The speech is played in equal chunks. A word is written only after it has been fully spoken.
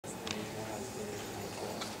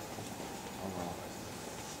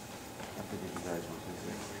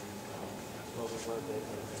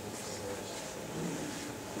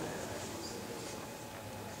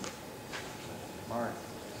Mark.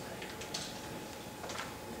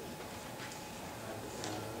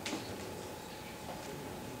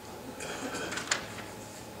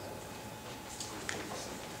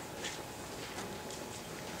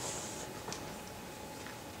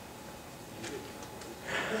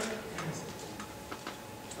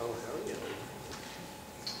 Oh, hell yeah.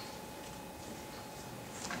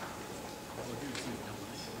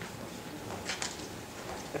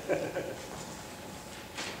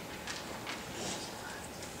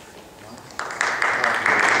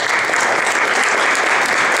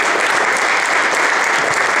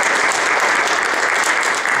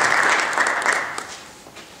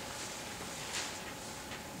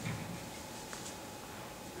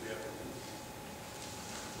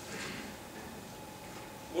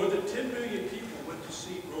 More than 10 million people went to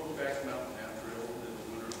see Brokeback Mountain after it opened in the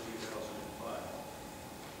winter of 2005.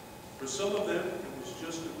 For some of them, it was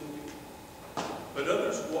just a movie. But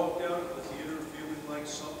others walked out of the theater feeling like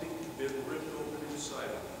something had been ripped open inside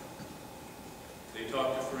of them. They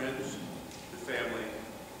talked to friends, to family,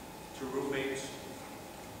 to roommates,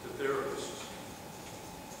 to therapists.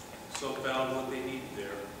 Some found what they needed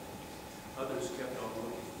there. Others kept on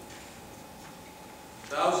looking.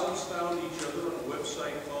 Thousands found each other on a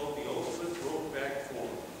website called the Ultimate Brokeback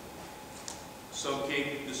Forum. Some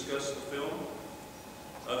came to discuss the film.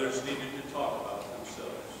 Others needed to talk about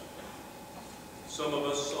themselves. Some of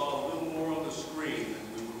us saw a little more on the screen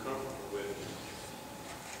than we were comfortable with,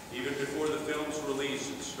 even before the film's release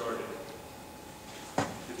had started.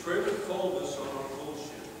 The trailer called us on our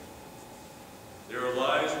bullshit. There are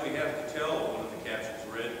lies we have to tell, one of the captions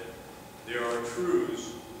read. There are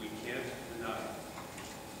truths we can't deny.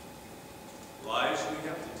 Lies we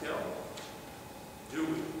have to tell. Do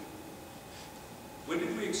we? When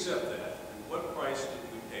did we accept that, and what price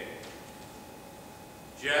did we pay?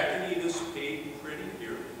 Jack and Edith paid pretty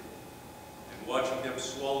dearly, and watching them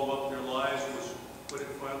swallow up their lives was what it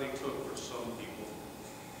finally took for some people.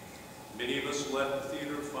 Many of us left the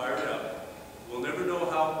theater fired up. We'll never know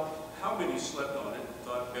how many slept on it and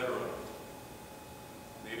thought better of it.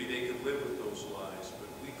 Maybe they could live with those lies, but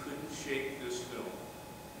we couldn't shake this film.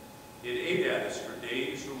 It ate at us for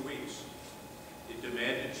days or weeks. It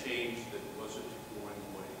demanded change that wasn't going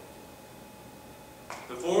away.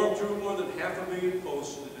 The forum drew more than 500,000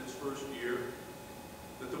 posts in its first year,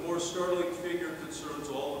 but the more startling figure concerns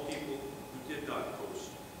all the people who did not post.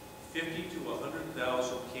 50 to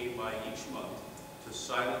 100,000 came by each month to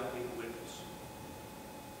silently witness.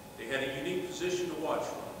 They had a unique position to watch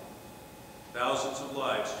from. Thousands of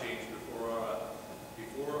lives changed before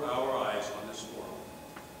our eyes on this forum.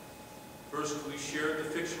 First, we shared the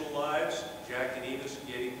fictional lives, Jack and Edith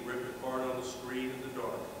getting ripped apart on the screen in the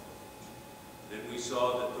dark. Then we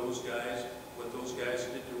saw that what those guys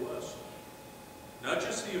did to us. Not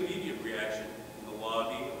just the immediate reaction in the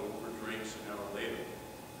lobby or over drinks an hour later.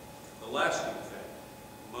 The lasting effect,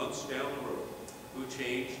 months down the road, who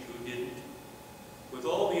changed, who didn't, with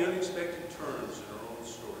all the unexpected turns in our own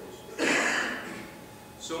stories.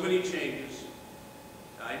 So many changes,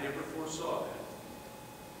 I never foresaw that.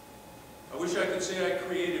 I wish I could say I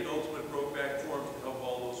created Ultimate Brokeback Forum to help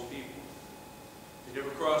all those people. It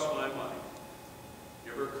never crossed my mind. It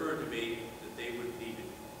never occurred to me that they would need it.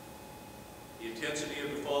 The intensity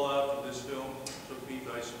of the fallout from this film took me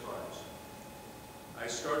by surprise. I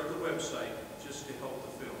started the website just to help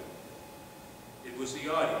the film. It was the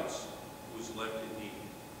audience who was left in need.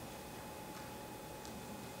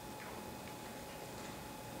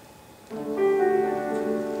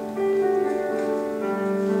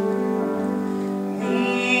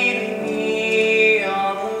 Meet me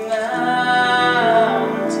on the mountain.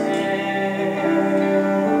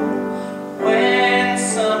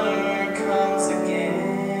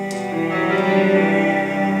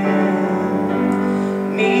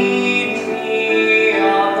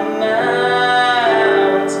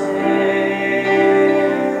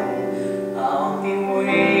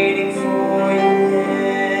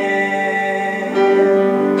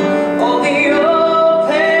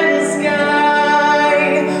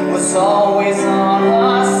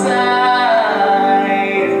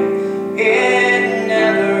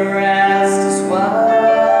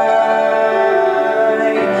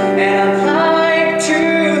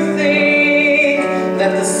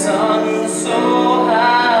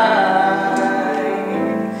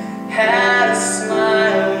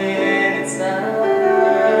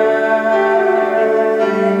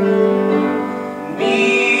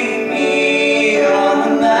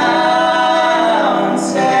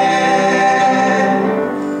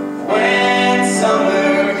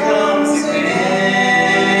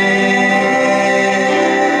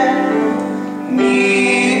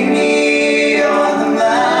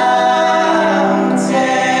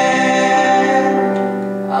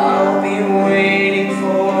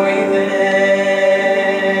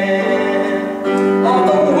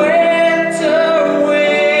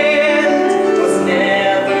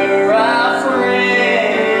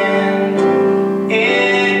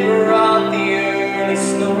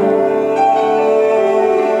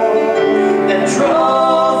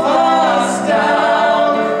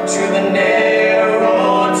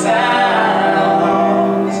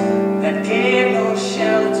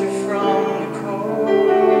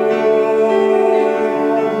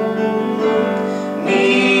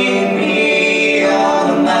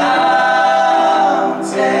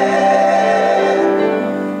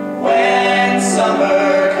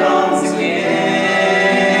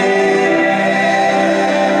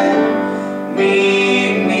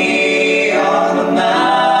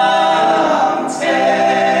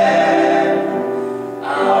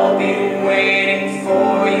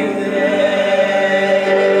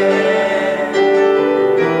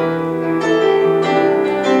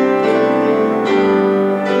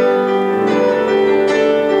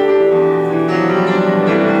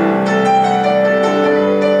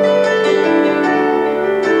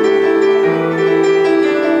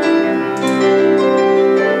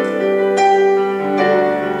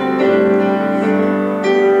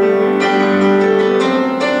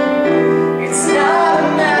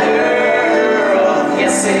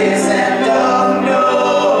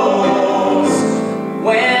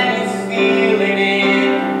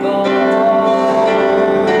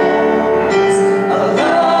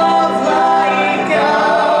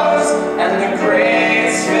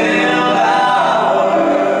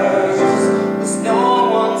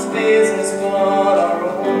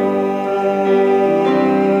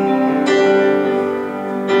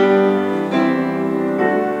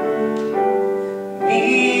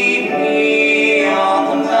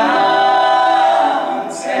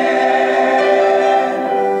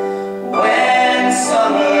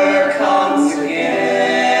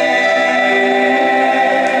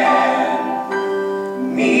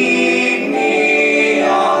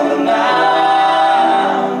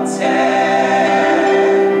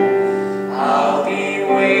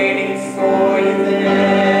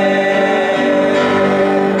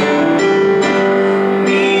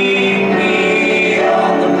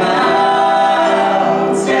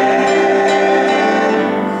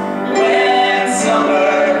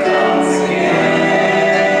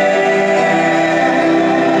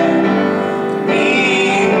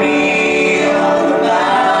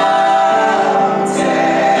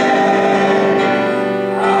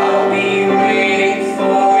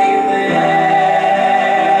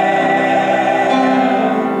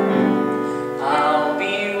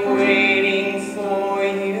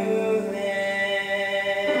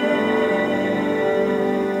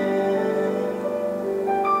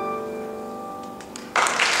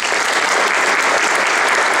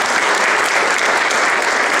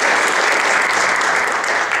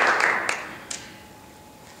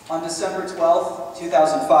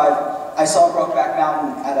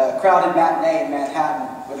 Mountain at a crowded matinee in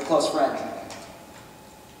Manhattan with a close friend.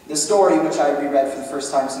 The story, which I reread for the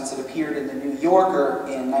first time since it appeared in the New Yorker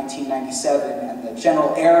in 1997, and the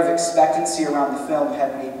general air of expectancy around the film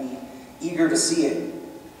had made me eager to see it.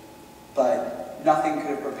 But nothing could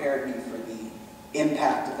have prepared me for the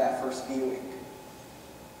impact of that first viewing.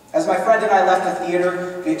 As my friend and I left the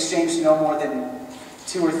theater, we exchanged no more than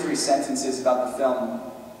 2 or 3 sentences about the film,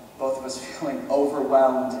 both of us feeling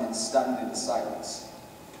overwhelmed and stunned into silence.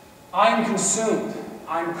 I am consumed.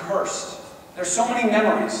 I'm cursed. There's so many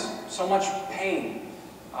memories, so much pain.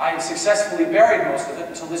 I had successfully buried most of it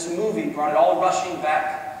until this movie brought it all rushing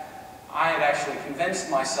back. I had actually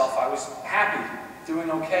convinced myself I was happy,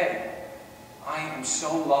 doing okay. I am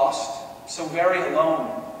so lost, so very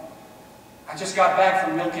alone. I just got back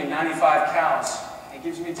from milking 95 cows. It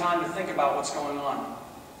gives me time to think about what's going on.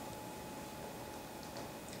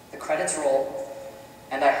 The credits roll,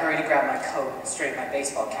 and I hurry to grab my coat and straighten my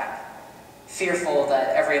baseball cap, fearful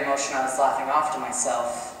that every emotion I was laughing off to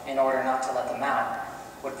myself, in order not to let them out,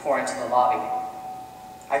 would pour into the lobby.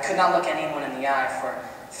 I could not look anyone in the eye for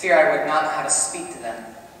fear I would not know how to speak to them.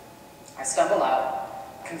 I stumble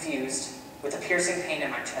out, confused, with a piercing pain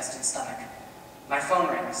in my chest and stomach. My phone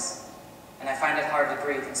rings, and I find it hard to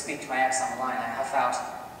breathe and speak to my ex on the line. I huff out,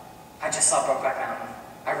 "I just saw Brokeback Mountain.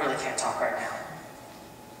 I really can't talk right now."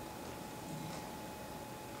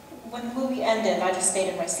 When the movie ended, I just stayed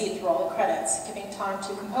in my seat through all the credits, giving time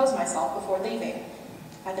to compose myself before leaving.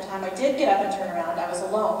 By the time I did get up and turn around, I was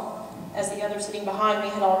alone, as the others sitting behind me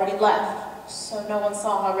had already left, so no one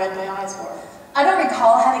saw how red my eyes were. I don't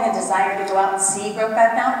recall having a desire to go out and see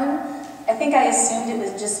Brokeback Mountain. I think I assumed it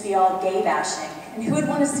would just be all gay bashing, and who would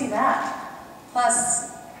want to see that?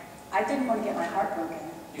 Plus, I didn't want to get my heart broken.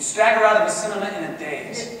 You stagger out of the cinema in a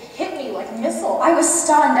daze. It hit me like a missile. I was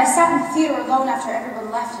stunned. I sat in the theater alone after everyone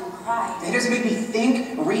left and cried. It has made me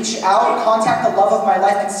think, reach out, contact the love of my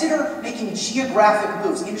life, consider making geographic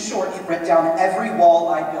moves. In short, it ripped down every wall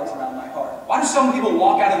I built around my heart. Why do some people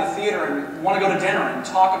walk out of the theater and want to go to dinner and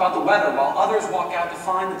talk about the weather, while others walk out to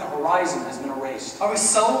find that the horizon has been erased? Are we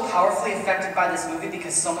so powerfully affected by this movie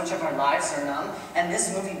because so much of our lives are numb, and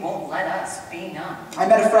this movie won't let us be numb? I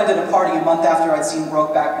met a friend at a party a month after I'd seen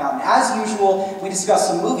Brokeback Mountain. As usual, we discussed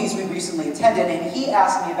some movies we recently attended, and he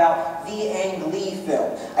asked me about the Ang Lee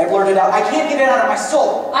film. I blurted out, "I can't get it out of my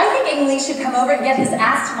soul." I think Ang Lee should come over and get his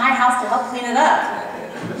ass to my house to help clean it up.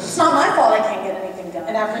 It's not my fault I can't get anything done.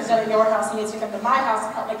 And after he's done at your house, he needs to come to my house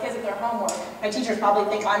and help my kids with their homework. My teachers probably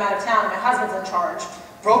think I'm out of town and my husband's in charge.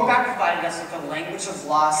 Brokeback provided us with a language of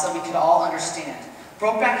loss that we could all understand.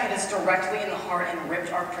 Brokeback hit us directly in the heart and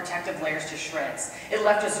ripped our protective layers to shreds. It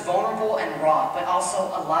left us vulnerable and raw, but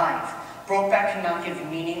also alive. Brokeback cannot give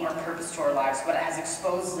meaning or purpose to our lives, but it has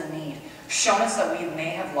exposed the need, shown us that we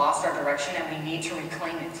may have lost our direction and we need to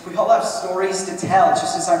reclaim it. We all have stories to tell,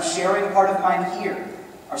 just as I'm sharing part of mine here.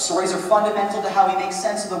 Our stories are fundamental to how we make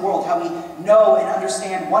sense of the world, how we know and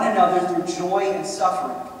understand one another through joy and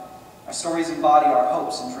suffering. Our stories embody our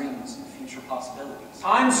hopes and dreams and future possibilities.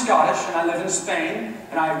 I'm Scottish and I live in Spain,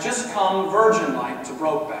 and I have just come virgin-like to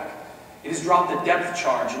Brokeback. It has dropped a depth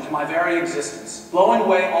charge into my very existence, blowing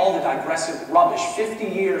away all the digressive rubbish 50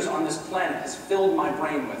 years on this planet has filled my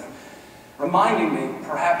brain with, reminding me,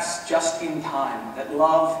 perhaps just in time, that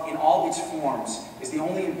love in all its forms is the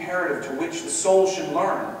only imperative to which the soul should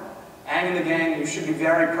learn. Ang and the gang, you should be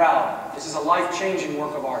very proud. This is a life-changing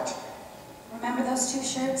work of art. Remember those 2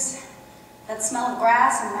 shirts? That smell of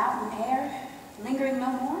grass and mountain air? Lingering no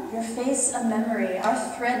more? Your face a memory, our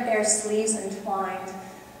threadbare sleeves entwined.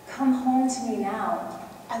 Come home to me now.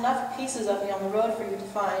 I left pieces of me on the road for you to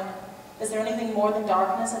find. Is there anything more than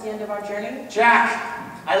darkness at the end of our journey? Jack!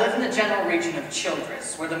 I live in the general region of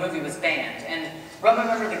Childress, where the movie was banned, and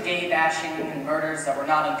remember the gay bashing and murders that were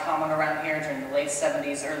not uncommon around here during the late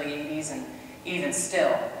 70s, early 80s, and even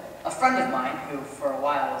still. A friend of mine, who for a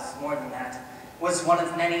while was more than that, was one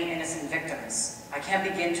of many innocent victims. I can't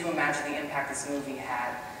begin to imagine the impact this movie had,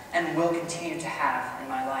 and will continue to have in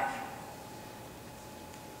my life.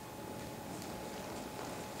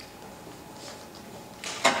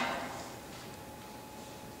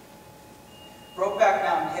 Brokeback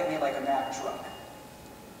Mountain hit me like a Mack truck.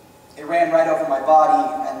 It ran right over my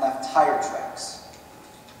body and left tire tracks,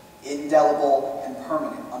 indelible and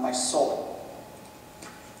permanent on my soul.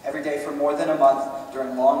 Every day for more than a month,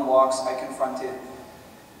 during long walks, I confronted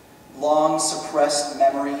long suppressed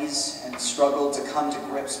memories and struggled to come to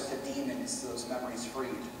grips with the demons those memories freed.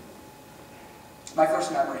 My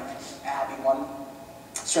first memory, a happy one,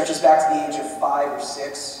 stretches back to the age of 5 or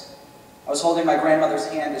 6. I was holding my grandmother's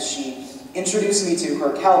hand as she introduced me to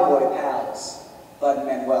her cowboy pals, Bud and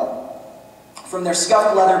Manuel. From their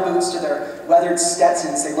scuffed leather boots to their weathered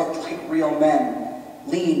Stetsons, they looked like real men.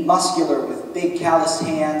 Lean, muscular, with big calloused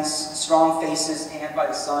hands, strong faces tanned by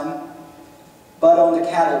the sun. Bud owned a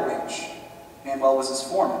cattle ranch. Manuel was his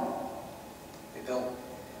foreman. They built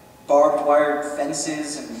barbed wire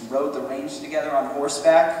fences and rode the range together on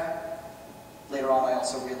horseback. Later on, I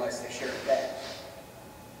also realized they shared a bed.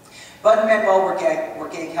 Bud and Manuel were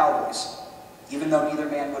gay cowboys, even though neither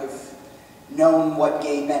man would have known what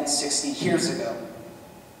gay meant 60 years ago.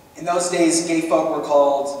 In those days, gay folk were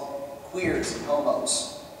called queers and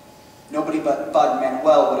homos. Nobody but Bud and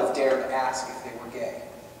Manuel would have dared to ask if they were gay.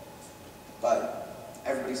 But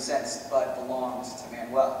everybody sensed Bud belonged to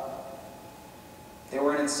Manuel. They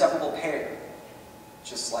were an inseparable pair,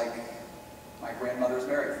 just like my grandmother's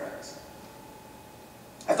married friends.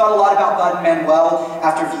 I thought a lot about Bud and Manuel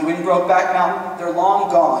after viewing Brokeback Mountain. They're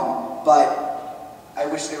long gone, but I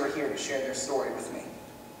wish they were here to share their story with me.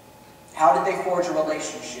 How did they forge a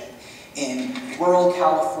relationship in rural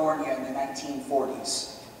California in the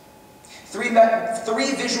 1940s?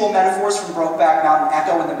 Three visual metaphors from Brokeback Mountain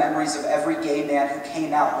echo in the memories of every gay man who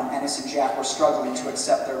came out when Ennis and Jack were struggling to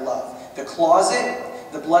accept their love. The closet,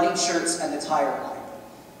 the bloodied shirts, and the tire line.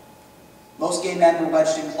 Most gay men were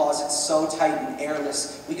wedged in closets so tight and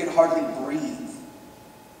airless, we could hardly breathe.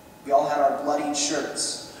 We all had our bloodied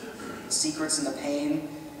shirts, the secrets and the pain,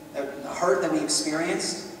 the hurt that we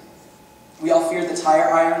experienced. We all feared the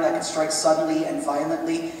tire iron that could strike suddenly and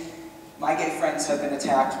violently. My gay friends have been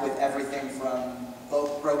attacked with everything from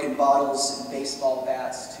broken bottles and baseball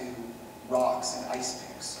bats to rocks and ice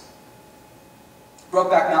picks.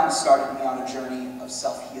 Brokeback Mountain started me on a journey of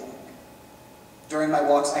self-healing. During my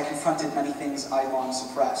walks, I confronted many things I long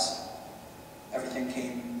suppressed. Everything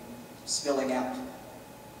came spilling out.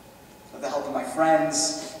 With the help of my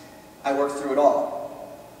friends, I worked through it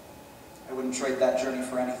all. I wouldn't trade that journey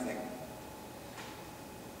for anything.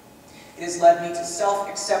 It has led me to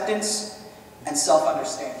self-acceptance and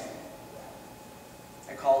self-understanding.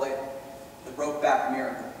 I call it the Brokeback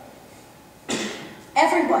miracle.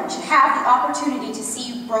 Everyone should have the opportunity to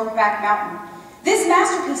see Brokeback Mountain. This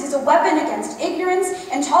masterpiece is a weapon against ignorance,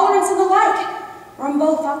 intolerance, and the like.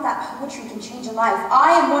 Rimbaud thought that poetry can change a life.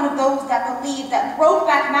 I am one of those that believe that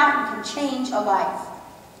Brokeback Mountain can change a life.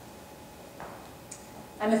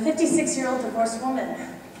 I'm a 56-year-old divorced woman.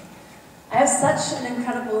 I have such an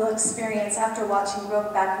incredible experience after watching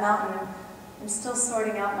Brokeback Mountain. I'm still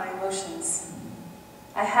sorting out my emotions.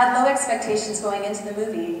 I had low expectations going into the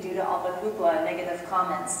movie due to all the hoopla and negative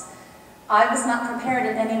comments. I was not prepared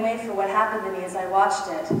in any way for what happened to me as I watched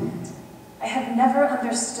it. I have never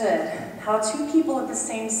understood how two people of the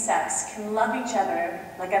same sex can love each other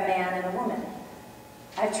like a man and a woman.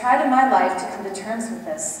 I've tried in my life to come to terms with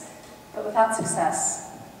this, but without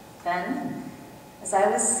success. Then, as I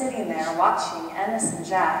was sitting there watching Ennis and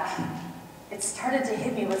Jack, it started to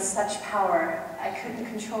hit me with such power, I couldn't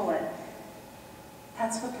control it.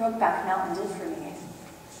 That's what Brokeback Mountain did for me.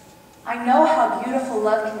 I know how beautiful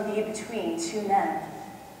love can be between two men.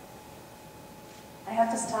 I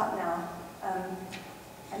have to stop now.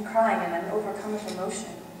 I'm crying and I'm overcome with emotion.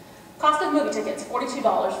 Cost of movie tickets,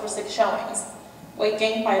 $42 for 6 showings. Weight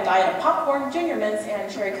gained by a diet of popcorn, Junior Mints,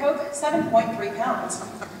 and Cherry Coke, 7.3 pounds.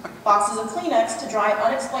 Boxes of Kleenex to dry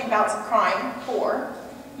unexplained bouts of crying, 4.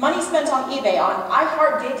 Money spent on eBay on I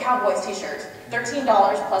Heart Gay Cowboys t-shirt, $13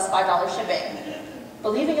 plus $5 shipping.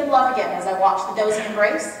 Believing in love again as I watch the dozy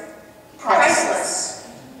embrace, priceless.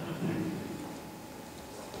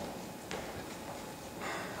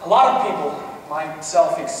 A lot of people,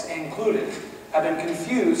 myself included, have been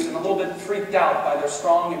confused and a little bit freaked out by their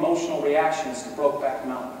strong emotional reactions to Brokeback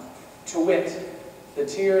Mountain. To wit, the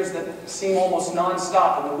tears that seem almost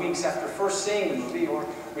non-stop in the weeks after first seeing the movie or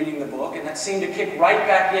reading the book, and that seem to kick right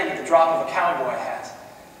back in at the drop of a cowboy hat.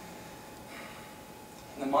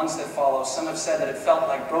 In the months that follow, some have said that it felt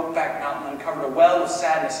like Brokeback Mountain uncovered a well of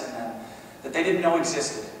sadness in them that they didn't know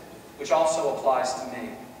existed, which also applies to me.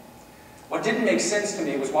 What didn't make sense to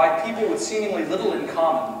me was why people with seemingly little in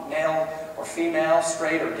common, male or female,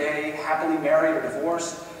 straight or gay, happily married or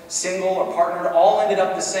divorced, single or partnered, all ended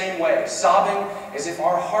up the same way, sobbing as if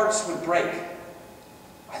our hearts would break.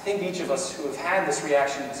 I think each of us who have had this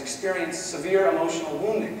reaction has experienced severe emotional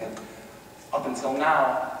wounding that, up until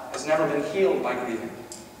now, has never been healed by grieving.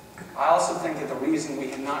 I also think that the reason we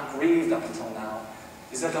have not grieved up until now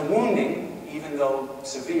is that the wounding, even though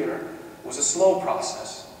severe, was a slow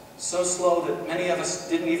process. So slow that many of us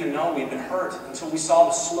didn't even know we'd been hurt until we saw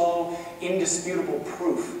the slow, indisputable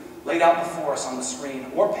proof laid out before us on the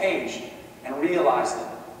screen or page and realized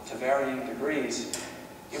that, to varying degrees,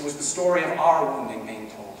 it was the story of our wounding being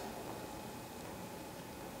told.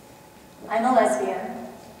 I'm a lesbian,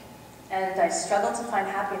 and I struggle to find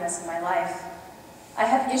happiness in my life. I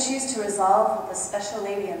have issues to resolve with the special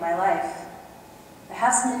lady in my life. I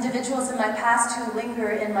have some individuals in my past who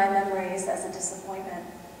linger in my memories as a disappointment.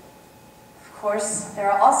 Of course, there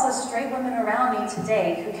are also straight women around me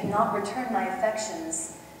today who cannot return my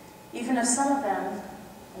affections, even if some of them,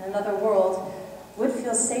 in another world, would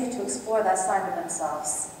feel safe to explore that side of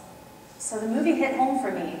themselves. So the movie hit home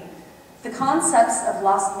for me. The concepts of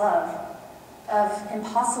lost love, of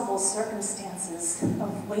impossible circumstances,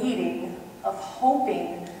 of waiting, of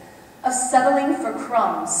hoping, of settling for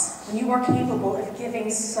crumbs when you are capable of giving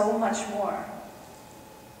so much more.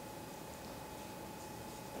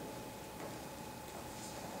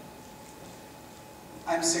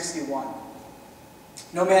 I'm 61.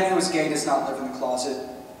 No man who is gay does not live in the closet,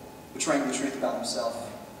 betraying the truth about himself,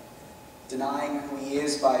 denying who he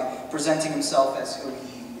is by presenting himself as who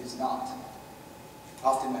he is not,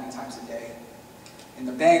 often many times a day. In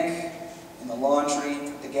the bank, in the laundry,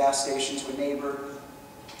 at the gas station, to a neighbor,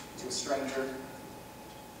 to a stranger.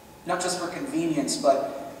 Not just for convenience,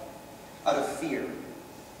 but out of fear,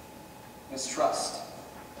 mistrust,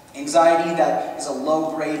 anxiety that is a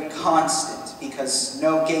low-grade constant because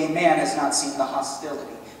no gay man has not seen the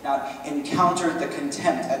hostility, not encountered the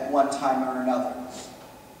contempt at one time or another.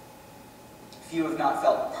 Few have not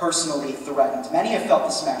felt personally threatened. Many have felt the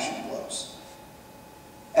smashing blows.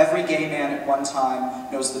 Every gay man at one time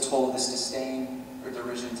knows the toll this disdain or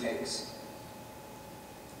derision takes.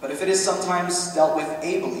 But if it is sometimes dealt with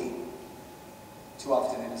ably, too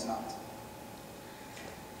often it is not.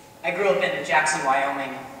 I grew up in Jackson,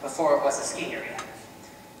 Wyoming, before it was a ski area.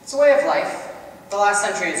 It's a way of life. The last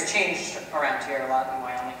century has changed around here a lot in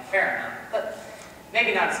Wyoming, a fair amount, but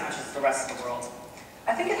maybe not as much as the rest of the world.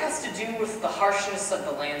 I think it has to do with the harshness of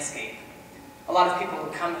the landscape. A lot of people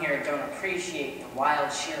who come here don't appreciate the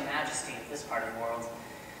wild, sheer majesty of this part of the world.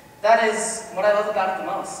 That is what I love about it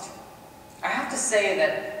the most. I have to say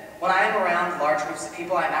that when I am around large groups of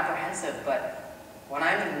people, I'm apprehensive, but when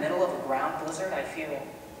I'm in the middle of a ground blizzard, I feel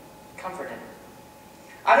comforted.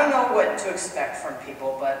 I don't know what to expect from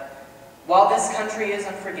people, but while this country is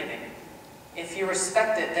unforgiving, if you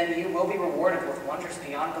respect it, then you will be rewarded with wonders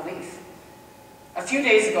beyond belief. A few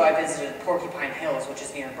days ago, I visited Porcupine Hills, which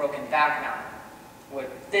is near Brokeback Mountain, where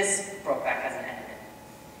this Brokeback hasn't ended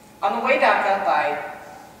in. On the way back up, I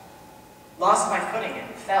lost my footing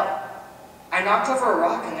and fell. I knocked over a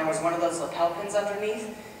rock and there was one of those lapel pins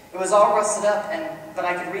underneath. It was all rusted up, but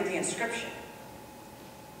I could read the inscription.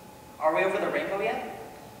 Are we over the rainbow yet?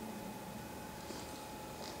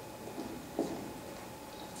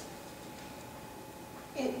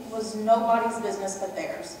 It was nobody's business but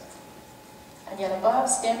theirs. And yet above,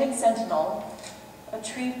 standing sentinel, a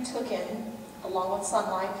tree took in, along with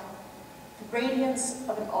sunlight, the radiance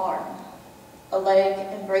of an arm, a leg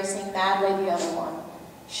embracing madly the other one,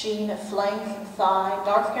 sheen of flank and thigh,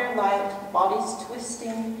 dark hair light, bodies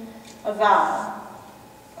twisting, a vow,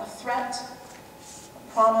 a threat,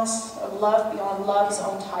 a promise of love beyond love's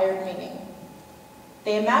own tired meaning.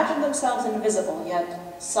 They imagined themselves invisible,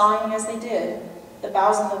 yet, sighing as they did, the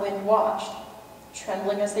boughs in the wind watched.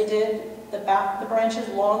 Trembling as they did, the branches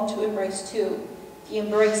longed to embrace too, the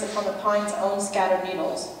embrace upon the pine's own scattered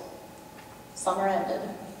needles. Summer ended.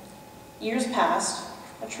 Years passed,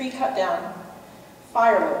 a tree cut down,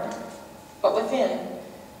 firewood, but within,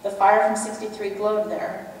 the fire from 63 glowed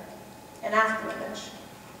there, an afterimage.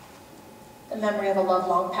 The memory of a love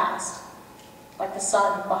long past, like the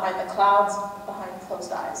sun behind the clouds, behind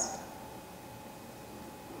closed eyes.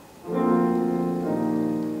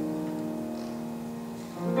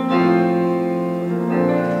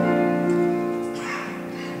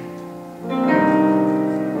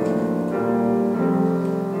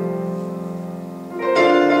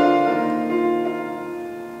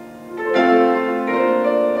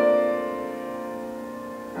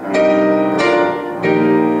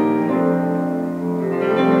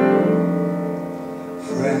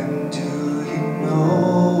 Friend, do you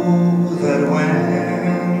know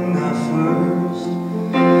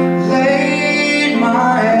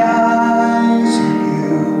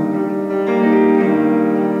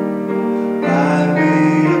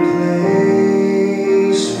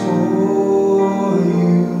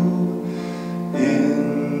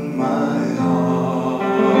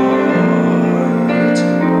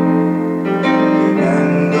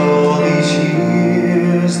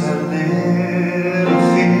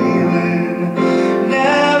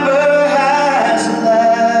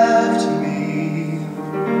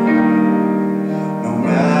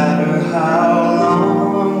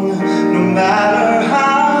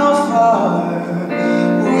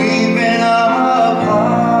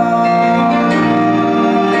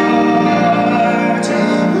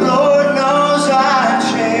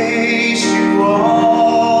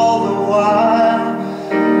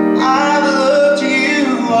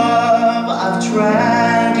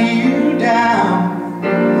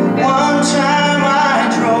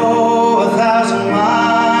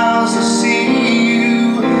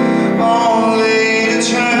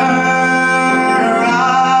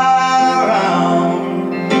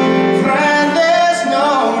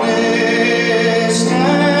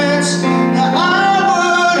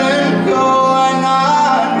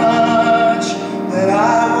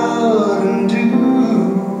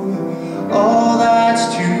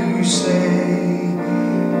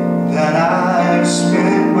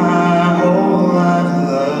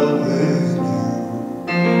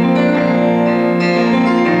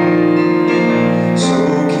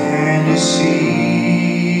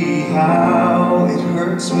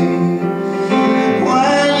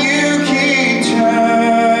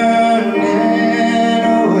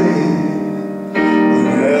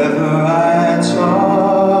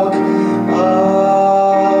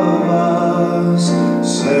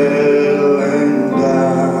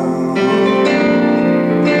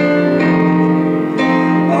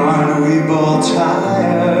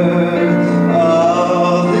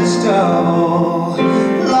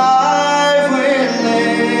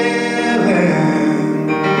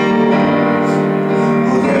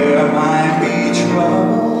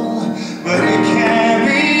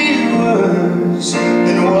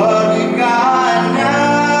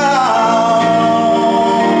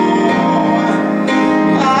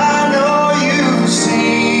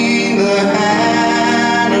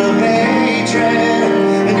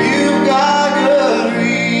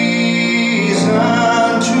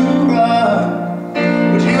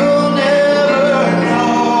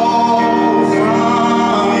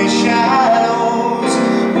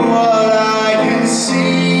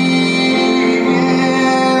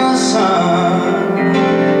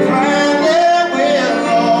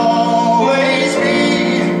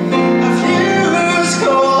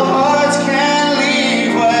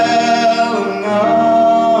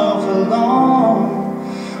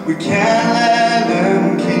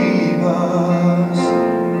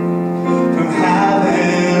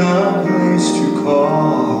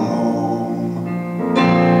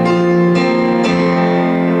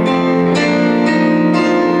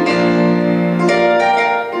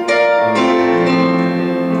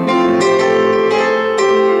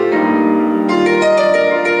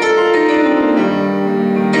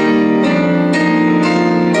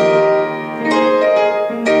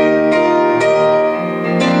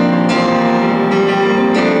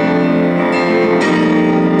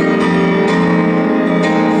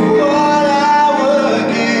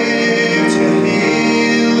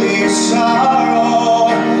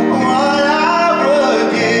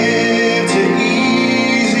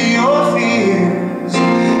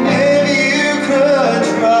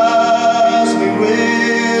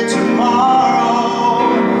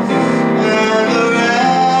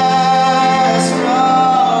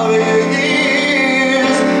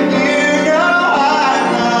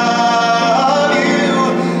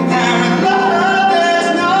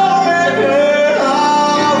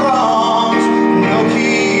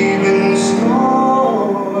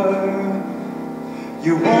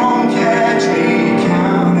won't catch me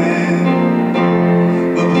counting,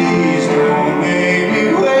 but please don't make me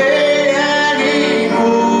wait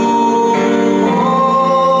anymore.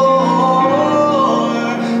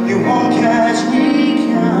 You won't catch me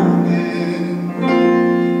counting,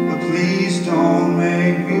 but please don't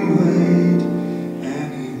make me wait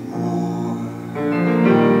anymore.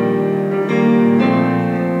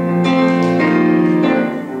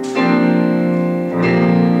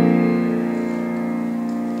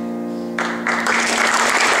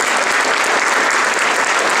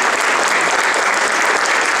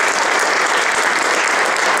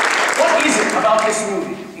 What is it about this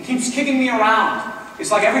movie? It keeps kicking me around.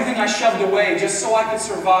 It's like everything I shoved away just so I could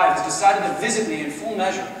survive has decided to visit me in full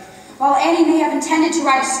measure. While Annie may have intended to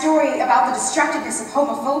write a story about the destructiveness of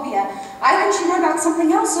homophobia, I think she wrote about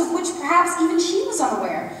something else of which perhaps even she was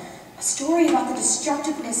unaware. A story about the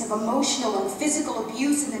destructiveness of emotional and physical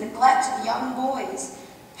abuse and the neglect of young boys.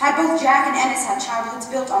 Had both Jack and Ennis had childhoods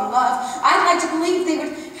built on love, I'd like to believe they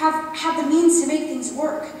would have had the means to make things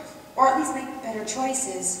work, or at least make better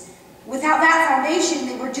choices. Without that foundation,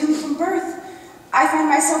 they were doomed from birth. I find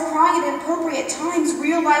myself crying at inappropriate times.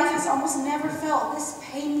 Real life has almost never felt this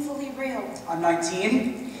painfully real. I'm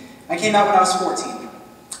 19. I came out when I was 14.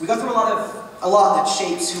 We go through a lot that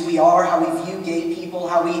shapes who we are, how we view gay people,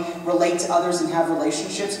 how we relate to others and have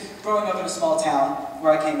relationships. Growing up in a small town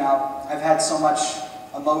where I came out, I've had so much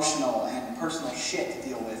emotional and personal shit to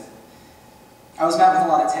deal with. I was met with a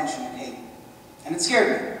lot of tension and hate, and it scared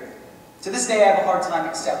me. To this day, I have a hard time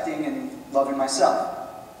accepting and loving myself.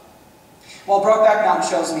 While Brokeback Mountain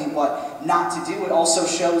shows me what not to do, it also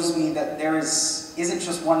shows me that there isn't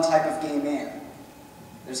just one type of gay man.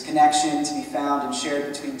 There's connection to be found and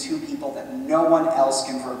shared between two people that no one else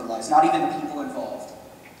can verbalize, not even the people involved.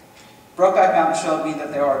 Brokeback Mountain showed me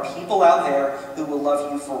that there are people out there who will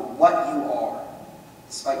love you for what you are,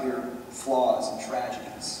 despite your flaws and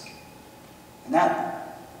tragedies.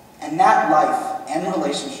 And that life and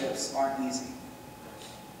relationships aren't easy.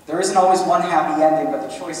 There isn't always one happy ending, but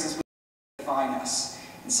the choices we define us.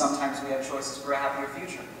 And sometimes we have choices for a happier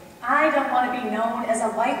future. I don't want to be known as a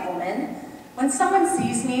white woman. When someone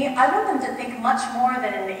sees me, I want them to think much more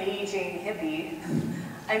than an aging hippie.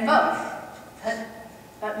 I'm both,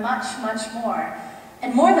 but much, much more.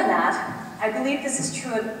 And more than that, I believe this is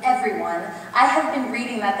true of everyone. I have been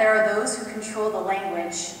reading that there are those who control the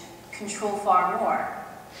language, control far more.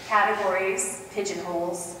 Categories,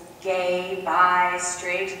 pigeonholes, gay, bi,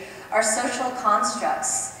 straight, are social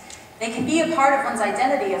constructs. They can be a part of one's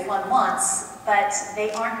identity if one wants, but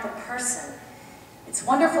they aren't the person. It's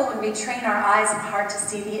wonderful when we train our eyes and heart to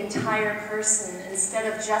see the entire person instead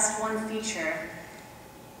of just one feature.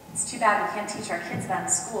 It's too bad we can't teach our kids that in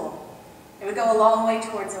school. It would go a long way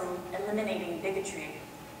towards eliminating bigotry.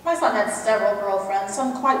 My son had several girlfriends,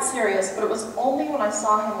 some quite serious, but it was only when I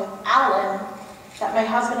saw him with Alan that my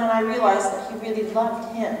husband and I realized that he really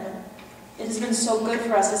loved him. It has been so good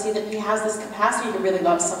for us to see that he has this capacity to really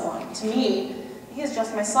love someone. To me, he is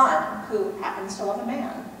just my son, who happens to love a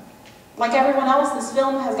man. Like everyone else, this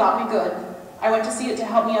film has got me good. I went to see it to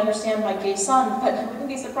help me understand my gay son, but you wouldn't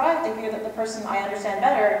be surprised to hear that the person I understand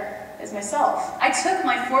better is myself. I took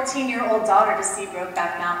my 14-year-old daughter to see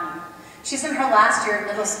Brokeback Mountain. She's in her last year of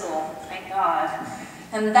middle school, thank God.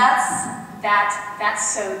 And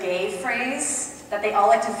that's so gay phrase that they all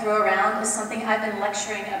like to throw around is something I've been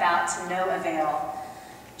lecturing about to no avail.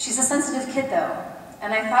 She's a sensitive kid though,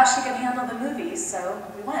 and I thought she could handle the movie, so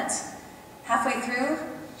we went. Halfway through,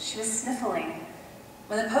 she was sniffling.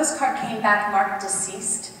 When the postcard came back marked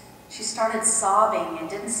deceased, she started sobbing and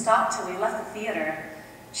didn't stop till we left the theater.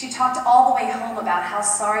 She talked all the way home about how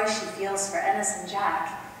sorry she feels for Ennis and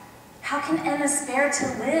Jack. How can Ennis bear to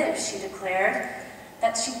live, she declared,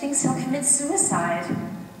 that she thinks he'll commit suicide.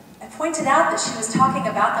 I pointed out that she was talking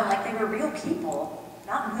about them like they were real people,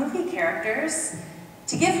 not movie characters.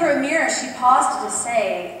 To give her a mirror, she paused to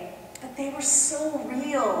say, but they were so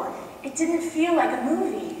real. It didn't feel like a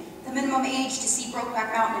movie. The minimum age to see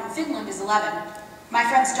Brokeback Mountain in Finland is 11. My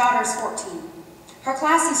friend's daughter is 14. Her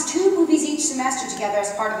class sees 2 movies each semester together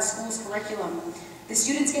as part of the school's curriculum. The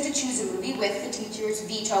students get to choose a movie with the teachers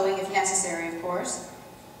vetoing if necessary, of course.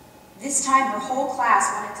 This time, her whole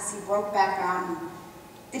class wanted to see Brokeback Mountain.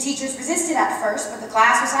 The teachers resisted at first, but the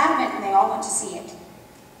class was adamant and they all went to see it.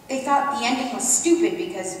 They thought the ending was stupid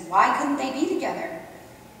because why couldn't they be together?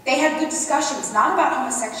 They had good discussions, not about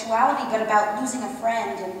homosexuality, but about losing a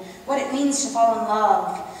friend and what it means to fall in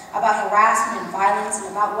love, about harassment and violence, and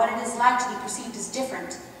about what it is like to be perceived as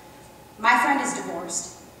different. My friend is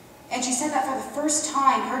divorced, and she said that for the first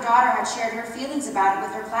time, her daughter had shared her feelings about it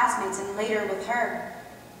with her classmates and later with her.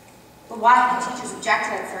 But why had the teachers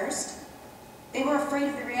objected at first? They were afraid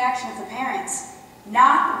of the reaction of the parents.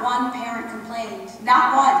 Not one parent complained,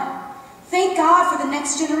 not one. Thank God for the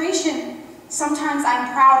next generation. Sometimes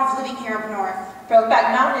I'm proud of living here up north.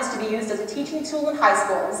 Brokeback Mountain is to be used as a teaching tool in high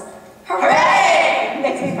schools. Hooray!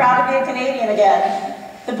 Makes me proud to be a Canadian again.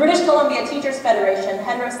 The British Columbia Teachers Federation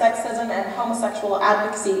Heterosexism and Homosexual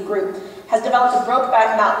Advocacy Group has developed a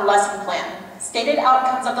Brokeback Mountain lesson plan. Stated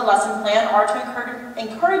outcomes of the lesson plan are to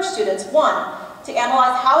encourage students, 1, to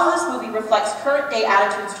analyze how this movie reflects current-day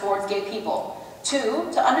attitudes towards gay people.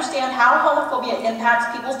 2, to understand how homophobia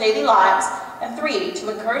impacts people's daily lives. And 3,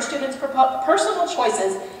 to encourage students' personal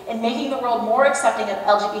choices in making the world more accepting of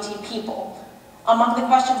LGBT people. Among the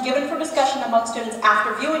questions given for discussion among students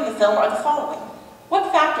after viewing the film are the following.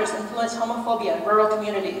 What factors influence homophobia in rural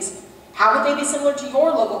communities? How would they be similar to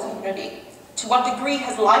your local community? To what degree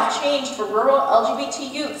has life changed for rural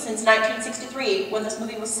LGBT youth since 1963 when this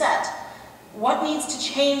movie was set? What needs to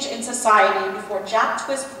change in society before Jack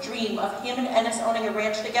Twist's dream of him and Ennis owning a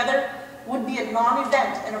ranch together would be a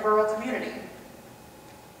non-event in a rural community?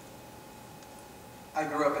 I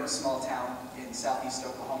grew up in a small town in southeast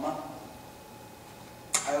Oklahoma.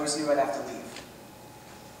 I always knew I'd have to leave.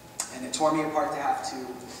 And it tore me apart to have to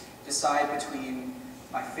decide between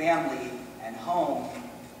my family and home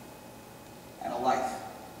and a life.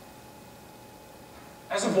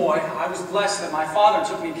 As a boy, I was blessed that my father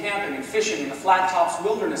took me camping and fishing in the Flat Tops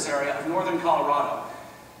wilderness area of northern Colorado.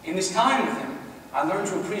 In this time with him, I learned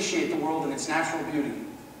to appreciate the world and its natural beauty.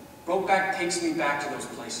 Brokeback takes me back to those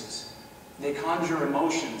places. They conjure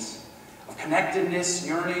emotions of connectedness,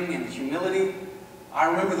 yearning, and humility. I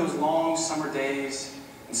remember those long summer days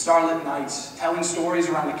and starlit nights, telling stories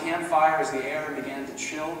around the campfire as the air began to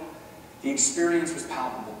chill. The experience was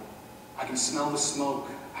palpable. I can smell the smoke,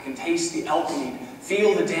 I can taste the elk meat,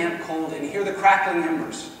 feel the damp cold, and hear the crackling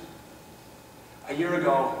embers. A year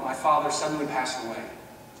ago, my father suddenly passed away.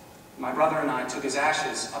 My brother and I took his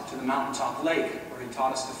ashes up to the mountaintop lake where he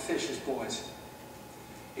taught us to fish as boys.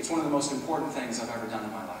 It's one of the most important things I've ever done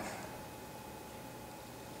in my life.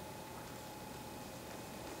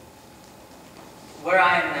 Where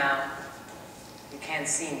I am now, you can't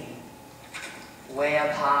see me. Way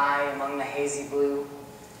up high among the hazy blue,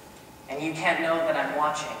 and you can't know that I'm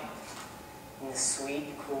watching in the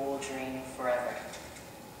sweet, cool dream forever.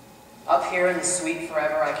 Up here in the sweet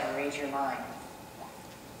forever, I can read your mind.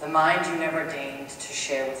 The mind you never deigned to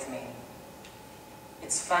share with me.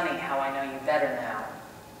 It's funny how I know you better now,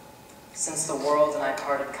 since the world and I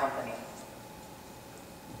parted company.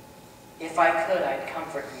 If I could, I'd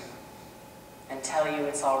comfort you and tell you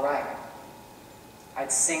it's all right.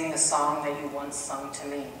 I'd sing the song that you once sung to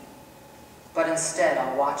me. But instead,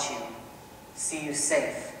 I'll watch you, see you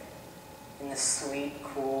safe in the sweet,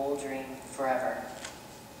 cool dream forever.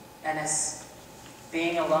 Ennis,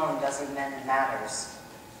 being alone doesn't mend matters,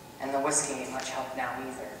 and the whiskey ain't much help now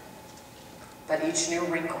either. But each new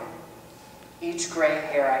wrinkle, each gray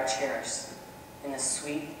hair I cherish in the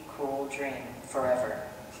sweet, cool dream forever.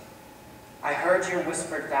 I heard your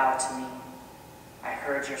whispered vow to me. I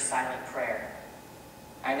heard your silent prayer.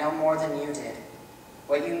 I know more than you did,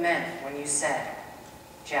 what you meant when you said,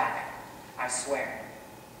 Jack, I swear.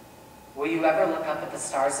 Will you ever look up at the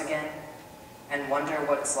stars again and wonder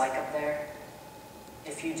what it's like up there?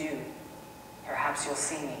 If you do, perhaps you'll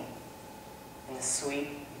see me in the sweet,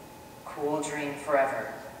 cool dream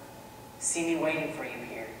forever. See me waiting for you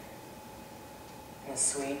here in the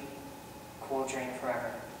sweet, cool dream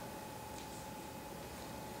forever.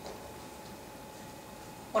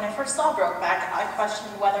 When I first saw Brokeback, I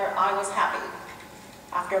questioned whether I was happy.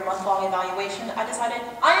 After a month-long evaluation, I decided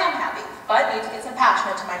I am happy, but need to get some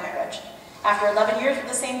passion into my marriage. After 11 years with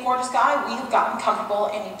the same gorgeous guy, we have gotten comfortable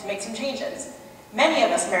and need to make some changes. Many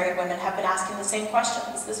of us married women have been asking the same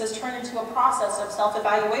questions. This has turned into a process of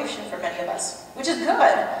self-evaluation for many of us, which is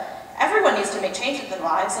good. Everyone needs to make changes in their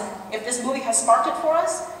lives, and if this movie has sparked it for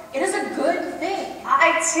us, it is a good thing.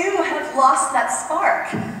 I too have lost that spark.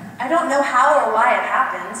 I don't know how or why it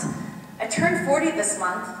happened. I turned 40 this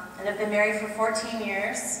month and have been married for 14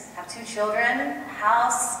 years, have 2 children, a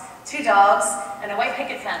house, 2 dogs, and a white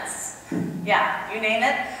picket fence. Yeah, you name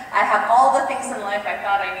it. I have all the things in life I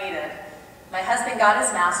thought I needed. My husband got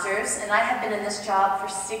his master's, and I have been in this job for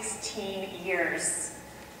 16 years.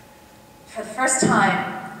 For the first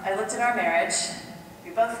time, I looked at our marriage,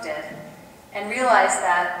 we both did, and realized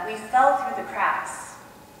that we fell through the cracks.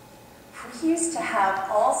 We used to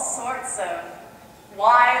have all sorts of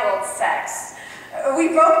wild sex. We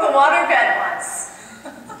broke the waterbed once.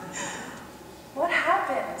 What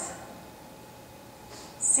happened?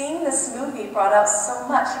 Seeing this movie brought out so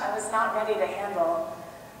much I was not ready to handle.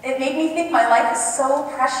 It made me think my life is so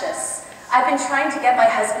precious. I've been trying to get my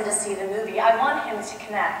husband to see the movie. I want him to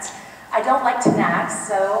connect. I don't like to nag,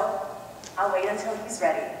 so I'll wait until he's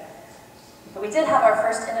ready. But we did have our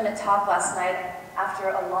first intimate talk last night after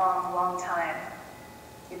a long, long time.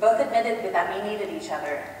 We both admitted that we needed each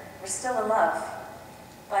other. We're still in love.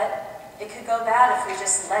 But it could go bad if we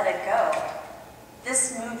just let it go.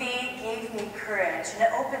 This movie gave me courage, and it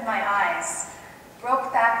opened my eyes.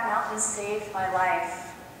 Brokeback Mountain saved my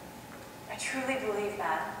life. I truly believe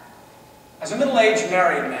that. As a middle-aged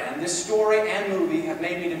married man, this story and movie have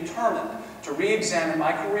made me determined to re-examine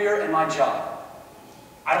my career and my job.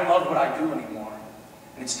 I don't love what I do anymore,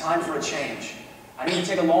 and it's time for a change. I need to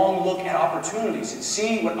take a long look at opportunities and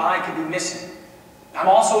see what I could be missing. I'm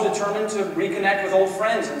also determined to reconnect with old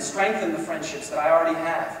friends and strengthen the friendships that I already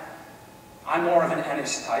have. I'm more of an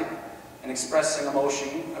Ennis type, and expressing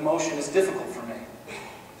emotion is difficult for me.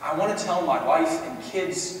 I want to tell my wife and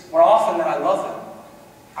kids more often that I love them.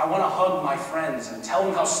 I want to hug my friends and tell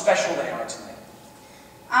them how special they are to me.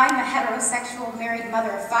 I'm a heterosexual married mother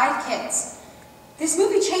of 5 kids. This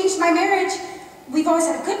movie changed my marriage. We've always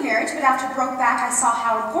had a good marriage, but after Brokeback, I saw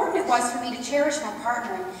how important it was for me to cherish my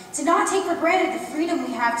partner and to not take for granted the freedom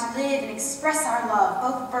we have to live and express our love,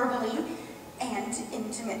 both verbally and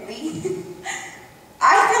intimately.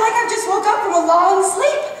 I feel like I've just woke up from a long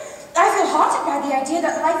sleep. I feel haunted by the idea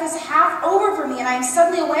that life is half over for me, and I am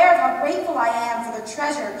suddenly aware of how grateful I am for the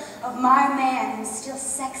treasure of my man who's still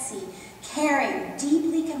sexy, caring,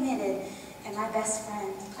 deeply committed, and my best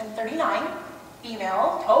friend. I'm 39,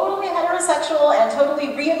 female, totally heterosexual, and totally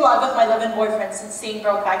in love with my live-in boyfriend since seeing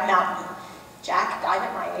Brokeback Mountain. Jack died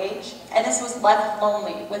at my age, and this was left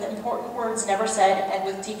lonely, with important words never said, and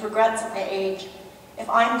with deep regrets at my age. If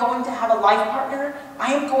I'm going to have a life partner,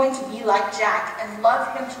 I am going to be like Jack and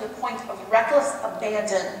love him to the point of reckless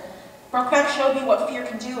abandon. Brokeback showed me what fear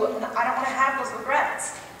can do, and I don't want to have those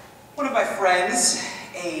regrets. One of my friends,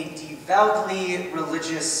 a devoutly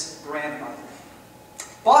religious grandmother,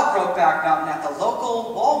 bought Brokeback Mountain at the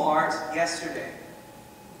local Walmart yesterday.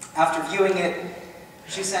 After viewing it,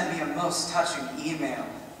 she sent me a most touching email.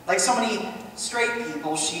 Like so many straight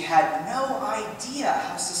people, she had no idea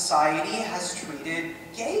how society has treated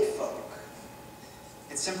gay folk.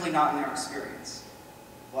 It's simply not in their experience.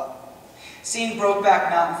 Well, seeing Brokeback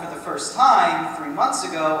Mountain for the first time 3 months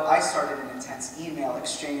ago, I started an intense email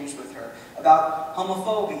exchange with her about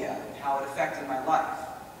homophobia and how it affected my life.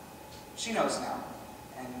 She knows now,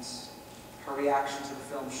 and her reaction to the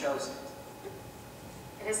film shows it.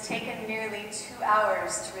 It has taken nearly 2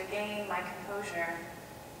 hours to regain my composure.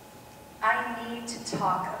 I need to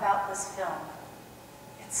talk about this film.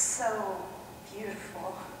 It's so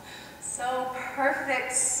beautiful, so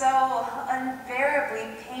perfect, so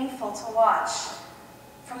unbearably painful to watch.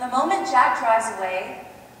 From the moment Jack drives away,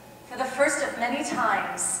 for the first of many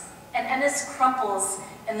times, and Ennis crumples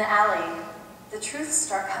in the alley, the truths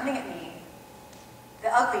start coming at me.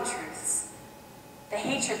 The ugly truths. The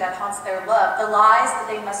hatred that haunts their love, the lies that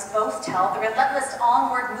they must both tell, the relentless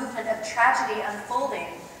onward movement of tragedy unfolding.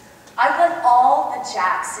 I want all the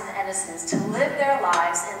Jacks and Ennises to live their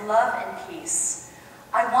lives in love and peace.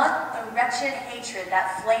 I want the wretched hatred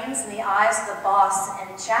that flames in the eyes of the boss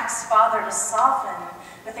and Jack's father to soften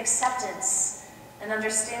with acceptance and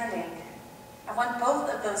understanding. I want both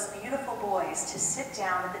of those beautiful boys to sit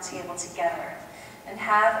down at the table together and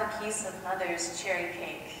have a piece of mother's cherry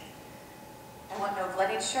cake. I want no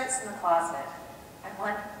bloodied shirts in the closet. I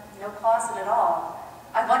want no closet at all.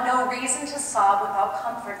 I want no reason to sob without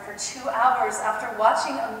comfort for 2 hours after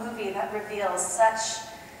watching a movie that reveals such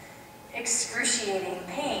excruciating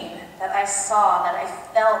pain that I saw, that I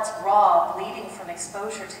felt raw, bleeding from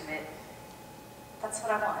exposure to it. That's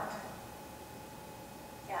what I want.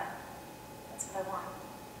 Yeah, that's what I want.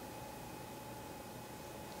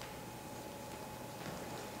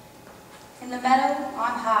 In the meadow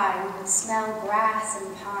on high, we would smell grass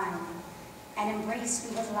and pine, and embraced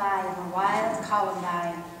we would lie in the wild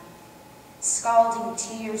columbine, scalding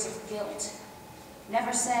tears of guilt,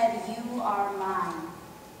 never said, "You are mine."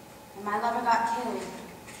 And my lover got killed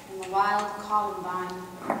in the wild columbine.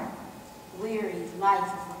 Weary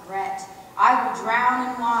life of regret, I will drown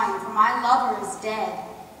in wine, for my lover is dead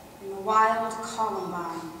in the wild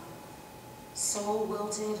columbine. Soul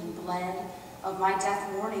wilted and bled of my death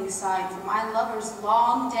warning sign, for my lover's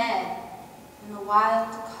long dead in the wild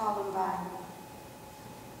columbine.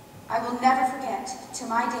 I will never forget, to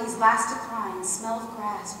my day's last decline, smell of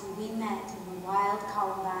grass when we met in the wild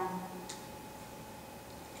columbine.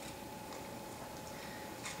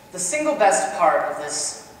 The single best part of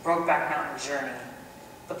this Brokeback Mountain journey,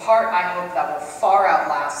 The part I hope that will far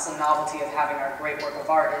outlast the novelty of having our great work of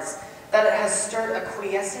art is that it has stirred a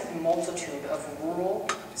quiescent multitude of rural,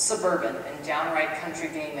 suburban, and downright country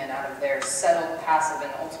gay men out of their settled, passive,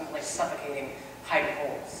 and ultimately suffocating hidey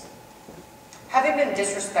holes. Having been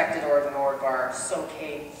disrespected or ignored by our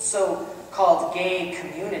so-called gay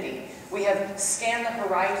community, we have scanned the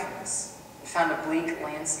horizons and found a bleak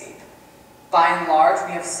landscape. By and large,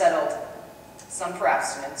 we have settled, some for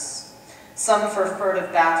abstinence, some for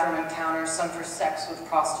furtive bathroom encounters, some for sex with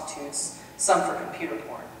prostitutes, some for computer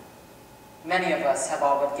porn. Many of us have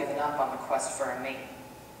all but given up on the quest for a mate.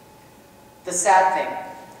 The sad thing,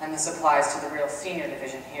 and this applies to the real senior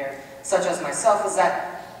division here, such as myself, is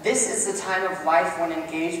that this is the time of life when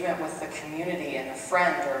engagement with the community and a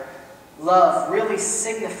friend or love really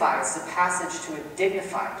signifies the passage to a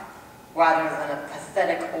dignified, rather than a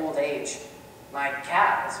pathetic old age. My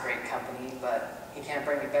cat is great company, but he can't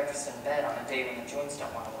bring me breakfast in bed on a day when the joints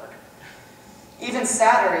don't want to work. Even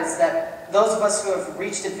sadder is that those of us who have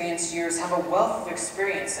reached advanced years have a wealth of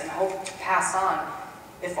experience and hope to pass on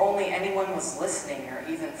if only anyone was listening or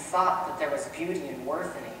even thought that there was beauty and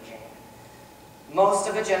worth in aging. Most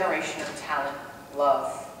of a generation of talent,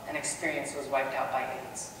 love, and experience was wiped out by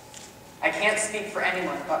AIDS. I can't speak for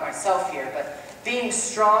anyone but myself here, but being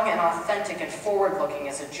strong and authentic and forward-looking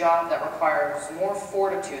is a job that requires more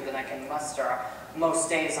fortitude than I can muster most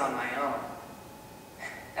days on my own.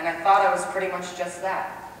 And I thought I was pretty much just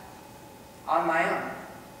that, on my own.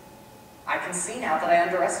 I can see now that I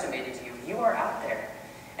underestimated you. You are out there,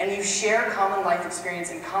 and you share common life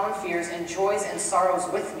experience and common fears and joys and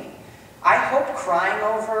sorrows with me. I hope crying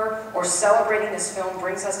over or celebrating this film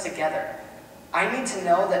brings us together. I need to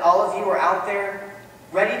know that all of you are out there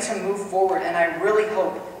ready to move forward, and I really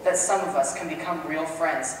hope that some of us can become real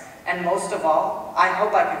friends. And most of all, I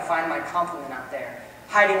hope I can find my complement out there,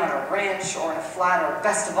 hiding on a ranch or in a flat, or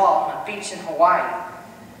best of all, on a beach in Hawaii.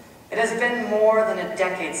 It has been more than a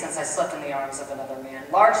decade since I slept in the arms of another man,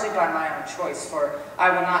 largely by my own choice, for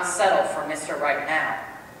I will not settle for Mr. Right now.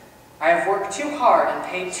 I have worked too hard and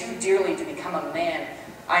paid too dearly to become a man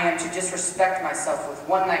I am to disrespect myself with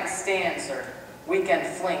one-night stands or weekend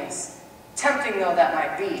flings. Tempting though that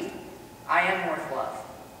might be, I am worth love.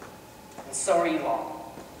 And so are you all.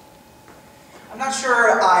 I'm not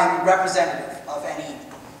sure I'm representative of any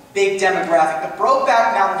big demographic, but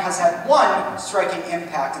Brokeback Mountain has had one striking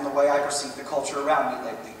impact in the way I perceive the culture around me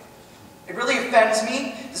lately. It really offends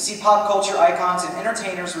me to see pop culture icons and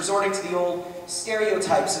entertainers resorting to the old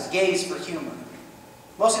stereotypes of gays for humor.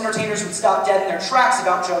 Most entertainers would stop dead in their tracks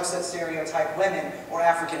about jokes that stereotype women or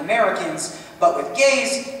African Americans, but with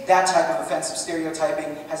gays, that type of offensive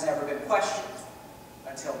stereotyping has never been questioned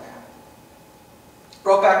until now.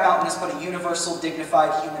 Brokeback Mountain has put a universal,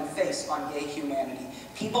 dignified human face on gay humanity.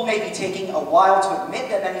 People may be taking a while to admit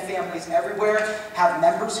that many families everywhere have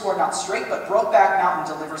members who are not straight, but Brokeback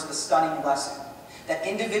Mountain delivers the stunning lesson that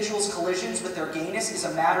individuals' collisions with their gayness is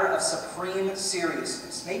a matter of supreme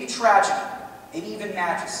seriousness, maybe tragedy, maybe even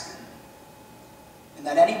majesty, and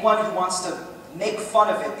that anyone who wants to make fun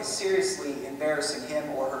of it is seriously embarrassing him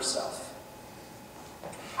or herself.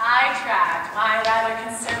 I dragged my rather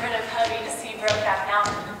conservative hubby to see Brokeback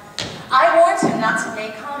Mountain. I warned him not to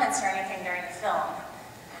make comments or anything during the film.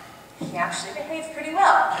 He actually behaved pretty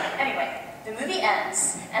well. Anyway, the movie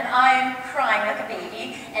ends, and I'm crying like a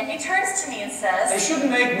baby, and he turns to me and says, They shouldn't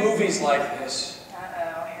make movies like this.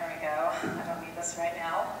 Uh-oh, here we go. I don't need this right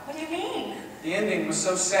now. What do you mean? The ending was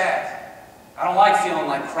so sad. I don't like feeling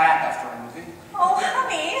like crap after a movie. Oh,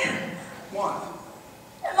 honey. What?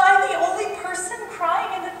 Am I the only person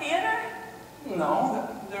crying in the theater? No,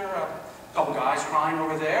 there are a couple guys crying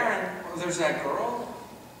over there, and there's that girl,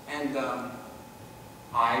 and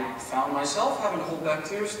I found myself having to hold back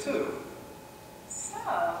tears too. So,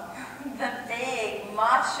 the big,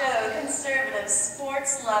 macho, conservative,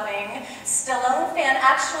 sports-loving Stallone fan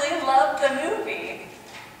actually loved the movie.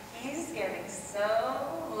 He's getting so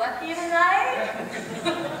lucky tonight.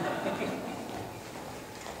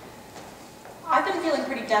 I've been feeling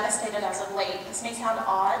pretty devastated as of late. This may sound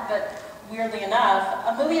odd, but weirdly enough,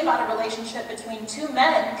 a movie about a relationship between two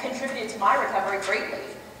men contributed to my recovery greatly.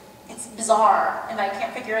 It's bizarre, and I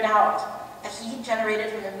can't figure it out. The heat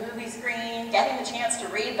generated from the movie screen, getting the chance to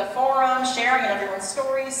read the forums, sharing in everyone's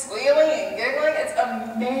stories, squealing and giggling, it's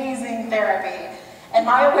amazing therapy. And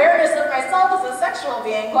my awareness of myself as a sexual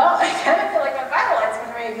being, well, I kind of feel like my vital light's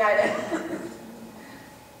been reignited.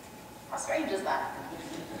 How strange is that?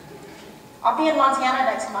 I'll be in Montana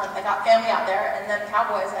next month. I got family out there, and them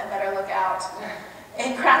cowboys had better look out.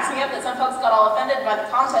 It cracks me up that some folks got all offended by the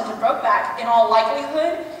content of Brokeback. In all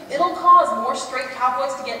likelihood, It'll cause more straight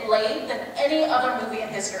cowboys to get laid than any other movie in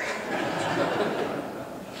history.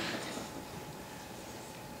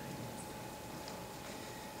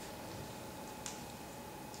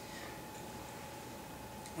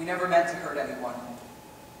 We never meant to hurt anyone,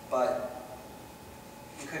 but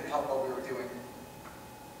we couldn't help what we were doing.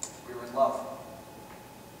 We were in love.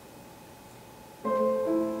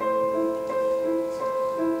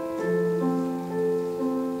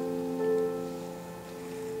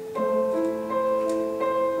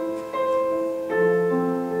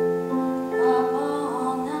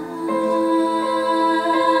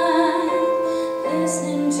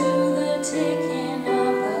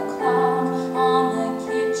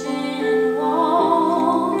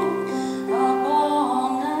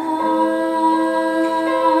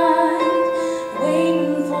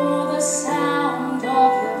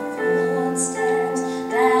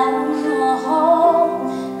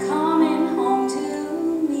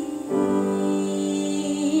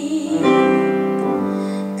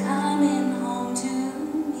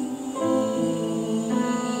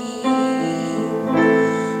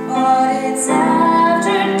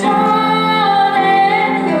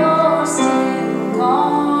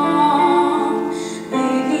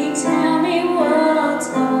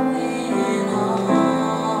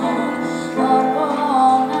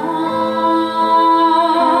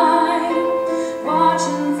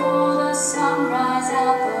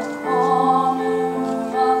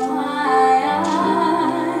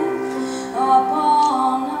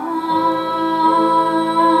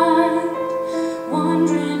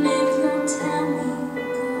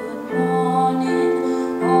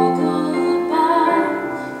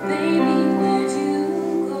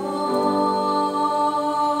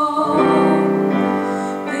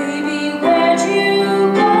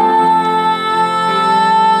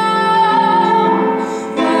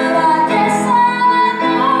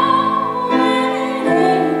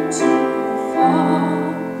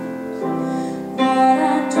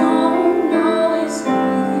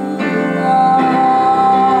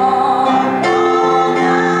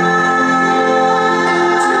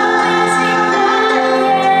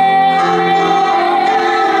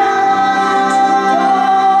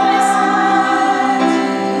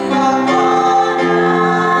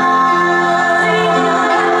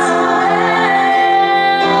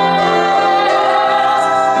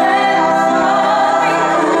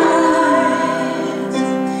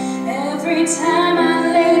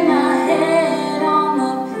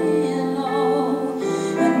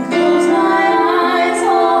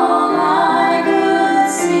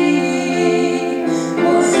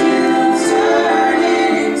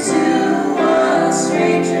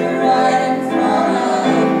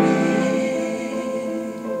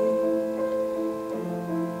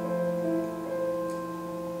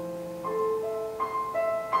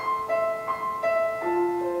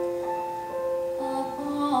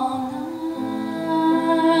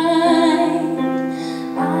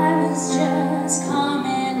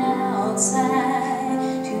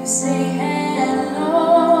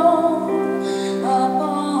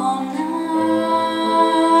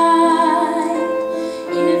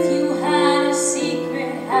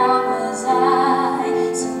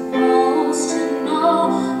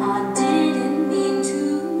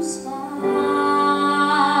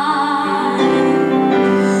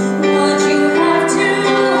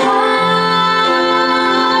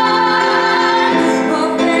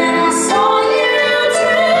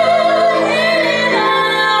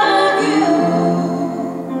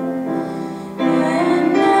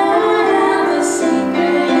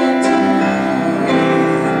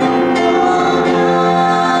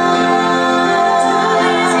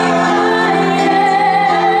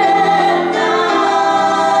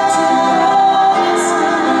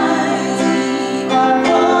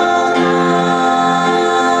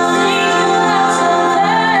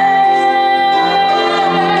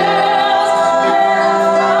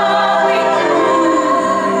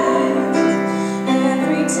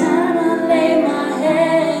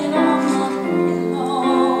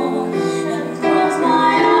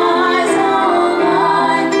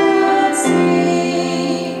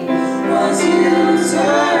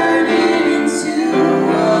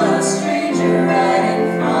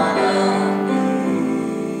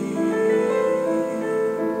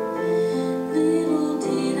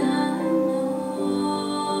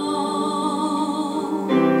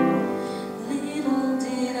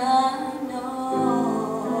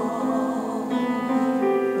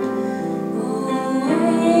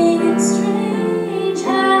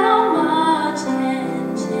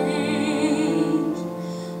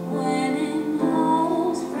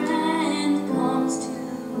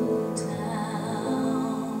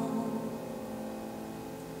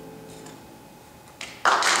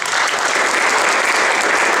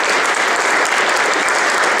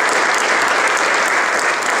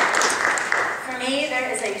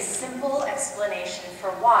 simple explanation for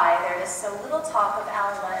why there is so little talk of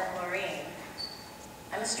Alma and Maureen.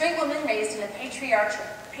 I'm a straight woman raised in a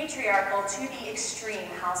patriarchal to the extreme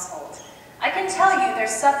household. I can tell you their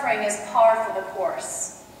suffering is par for the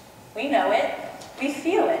course. We know it, we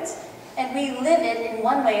feel it, and we live it in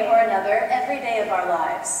one way or another every day of our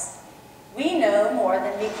lives. We know more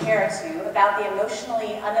than we care to about the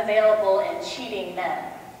emotionally unavailable and cheating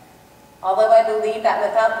men. Although I believe that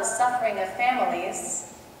without the suffering of families,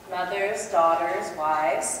 mothers, daughters,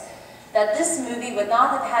 wives, that this movie would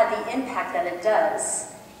not have had the impact that it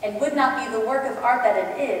does, and would not be the work of art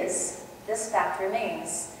that it is, this fact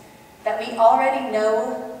remains, that we already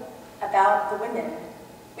know about the women.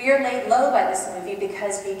 We are laid low by this movie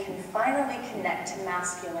because we can finally connect to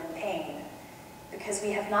masculine pain, because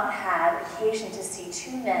we have not had occasion to see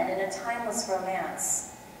two men in a timeless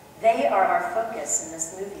romance. They are our focus in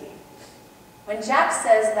this movie. When Jack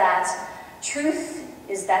says that truth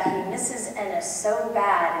is that he misses Ennis so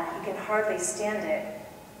bad and he can hardly stand it,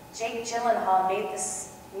 Jake Gyllenhaal made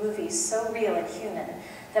this movie so real and human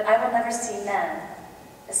that I will never see men,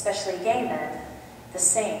 especially gay men, the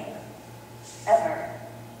same, ever.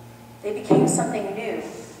 They became something new,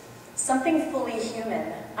 something fully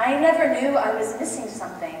human. I never knew I was missing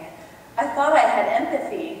something. I thought I had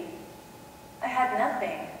empathy. I had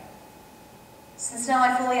nothing. Since now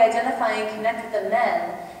I fully identify and connect with the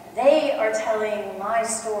men, they are telling my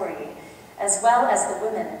story, as well as the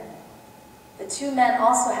women. The two men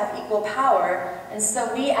also have equal power, and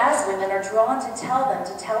so we as women are drawn to tell them,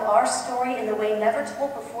 to tell our story in the way never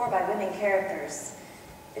told before by women characters.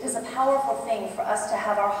 It is a powerful thing for us to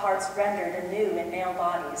have our hearts rendered anew in male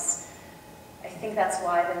bodies. I think that's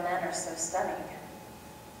why the men are so stunning.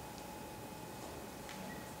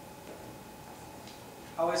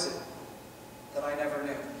 How is it that I never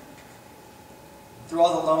knew? Through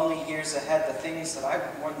all the lonely years ahead, the things that I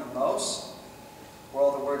mourned the most were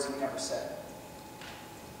all the words we never said.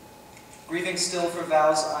 Grieving still for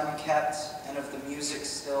vows unkept, and of the music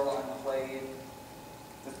still unplayed,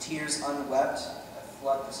 with tears unwept that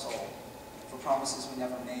flood the soul, for promises we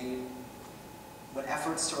never made. When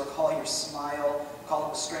efforts to recall your smile call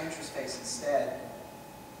up a stranger's face instead,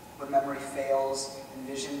 when memory fails and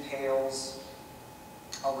vision pales,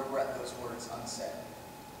 I'll regret those words unsaid.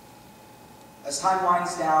 As time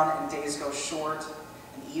winds down and days go short,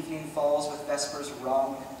 and evening falls with vespers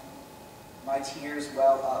rung, my tears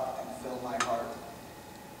well up and fill my heart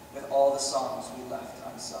with all the songs we left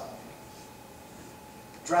unsung.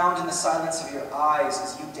 Drowned in the silence of your eyes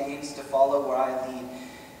as you deigned to follow where I lead,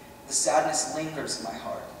 the sadness lingers in my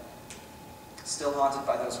heart, still haunted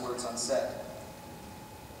by those words unsaid.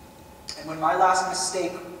 And when my last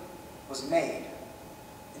mistake was made,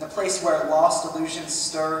 in the place where lost illusions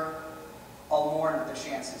stir, I'll mourn the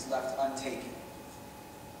chances left untaken,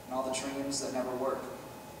 and all the dreams that never were.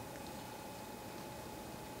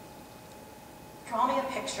 Draw me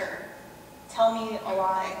a picture. Tell me a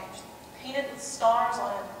lie. Painted with stars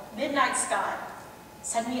on a midnight sky.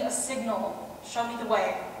 Send me a signal. Show me the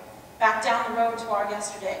way. Back down the road to our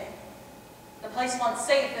yesterday. The place once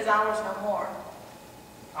safe is ours no more.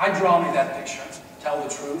 I draw me that picture. Tell the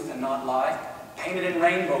truth and not lie. Painted in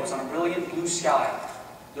rainbows on a brilliant blue sky.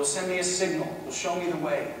 You'll send me a signal. You'll show me the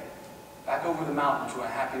way. Back over the mountain to a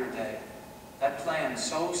happier day. That plan,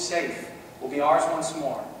 so safe, will be ours once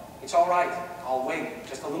more. It's all right. I'll wait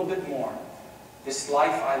just a little bit more. This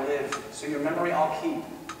life I live, so your memory I'll keep.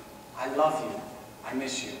 I love you. I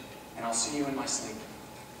miss you. And I'll see you in my sleep.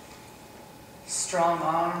 Strong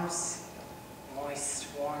arms, moist,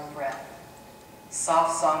 warm breath,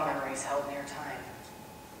 soft song memories held near time.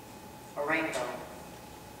 A rainbow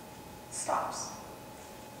stops.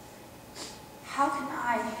 How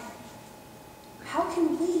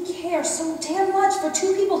can we care so damn much for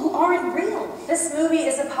two people who aren't real? This movie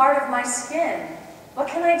is a part of my skin. What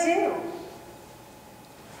can I do?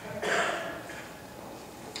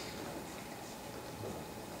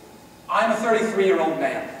 I'm a 33-year-old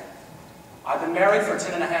man. I've been married for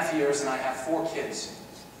 10.5 years and I have 4 kids.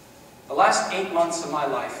 The last 8 months of my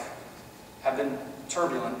life have been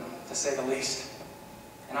turbulent, to say the least.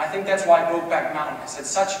 And I think that's why Brokeback Mountain has had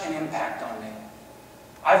such an impact on me.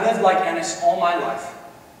 I've lived like Ennis all my life.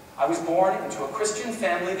 I was born into a Christian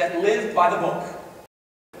family that lived by the book.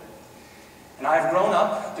 And I've grown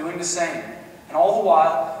up doing the same, and all the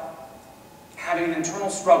while having an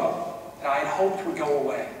internal struggle that I had hoped would go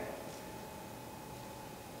away.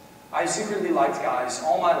 I secretly liked guys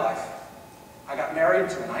all my life. I got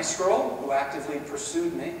married to a nice girl who actively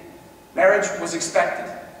pursued me. Marriage was expected.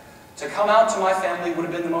 To come out to my family would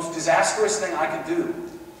have been the most disastrous thing I could do.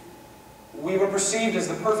 We were perceived as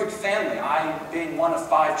the perfect family, I being one of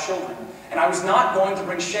 5 children, and I was not going to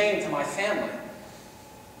bring shame to my family.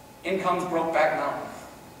 In comes Brokeback Mountain.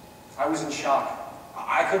 I was in shock.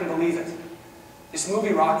 I couldn't believe it. This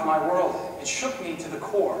movie rocked my world. It shook me to the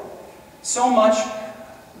core. So much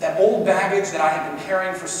that old baggage that I had been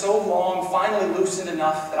carrying for so long finally loosened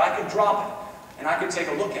enough that I could drop it and I could take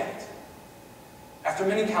a look at it. After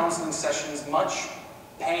many counseling sessions, much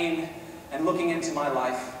pain, and looking into my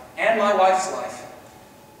life and my wife's life,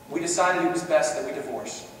 we decided it was best that we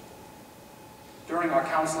divorce. During our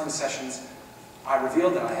counseling sessions, I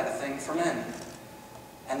revealed that I had a thing for men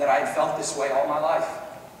and that I had felt this way all my life.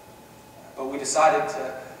 But we decided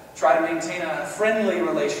to try to maintain a friendly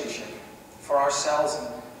relationship for ourselves and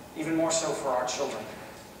even more so for our children.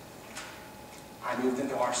 I moved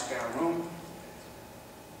into our spare room.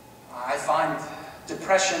 I find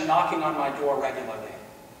depression knocking on my door regularly.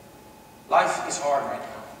 Life is hard right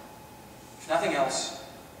now. If nothing else,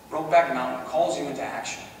 Brokeback Mountain calls you into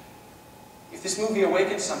action. If this movie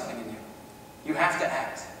awakens something in you, you have to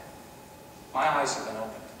act. My eyes have been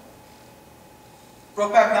opened.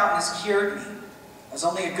 Brokeback Mountain has cured me, as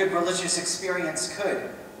only a good religious experience could.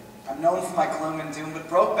 I'm known for my gloom and doom, but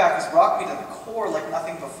Brokeback has rocked me to the core like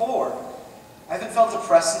nothing before. I haven't felt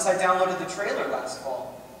depressed since I downloaded the trailer last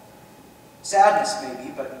fall. Sadness,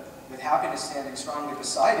 maybe, but with happiness standing strongly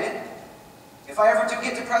beside it. If I ever do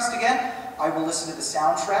get depressed again, I will listen to the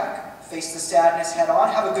soundtrack, face the sadness head on,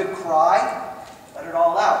 have a good cry, let it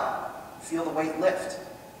all out, feel the weight lift.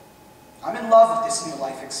 I'm in love with this new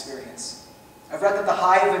life experience. I've read that the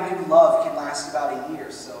high of a new love can last about a year,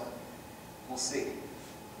 so we'll see.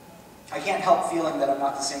 I can't help feeling that I'm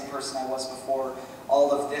not the same person I was before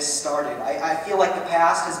all of this started. I feel like the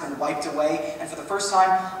past has been wiped away, and for the first time,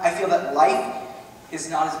 I feel that life is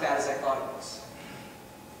not as bad as I thought it was.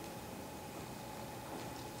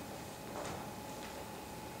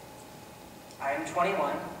 I am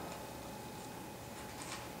 21,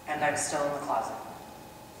 and I'm still in the closet.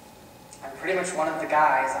 I'm pretty much one of the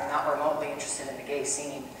guys. I'm not remotely interested in the gay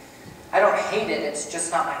scene. I don't hate it, it's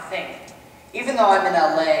just not my thing. Even though I'm in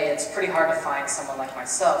LA, it's pretty hard to find someone like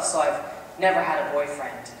myself, so I've never had a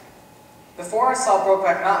boyfriend. Before I saw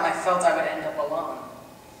Brokeback Mountain, I felt I would end up alone.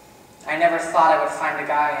 I never thought I would find a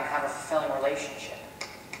guy and have a fulfilling relationship.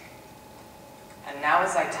 And now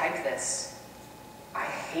as I type this, I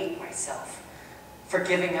hate myself for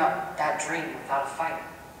giving up that dream without a fight.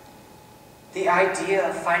 The idea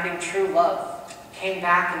of finding true love came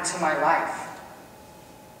back into my life.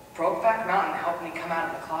 Brokeback Mountain helped me come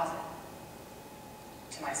out of the closet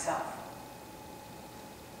to myself.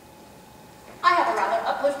 I have a rather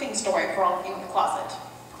uplifting story for all of you in the closet.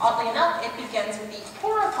 Oddly enough, it begins with the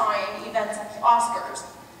horrifying events at the Oscars.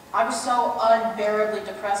 I was so unbearably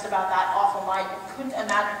depressed about that awful night and couldn't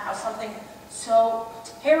imagine how something so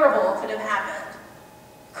terrible could have happened.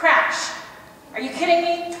 Crash. Are you kidding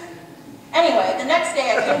me? Anyway, the next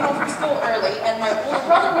day I came home from school early and my older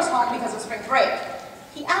brother was home because of spring break.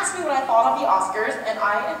 He asked me what I thought of the Oscars and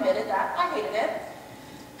I admitted that I hated it.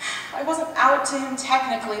 I wasn't out to him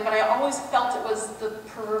technically, but I always felt it was the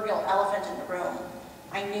proverbial elephant in the room.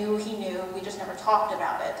 I knew he knew, we just never talked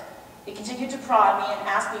about it. He continued to prod me and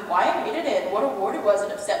ask me why I hated it and what award it was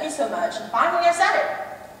that upset me so much, and finally I said it.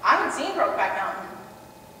 I hadn't seen Brokeback Mountain.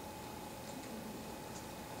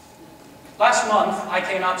 Last month, I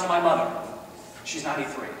came out to my mother. She's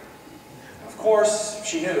 93. Of course,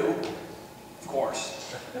 she knew. Of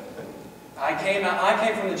course. I came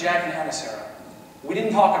from the Jack and Ennis era. We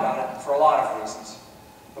didn't talk about it for a lot of reasons.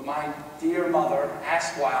 But my dear mother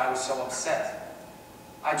asked why I was so upset.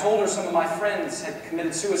 I told her some of my friends had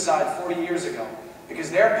committed suicide 40 years ago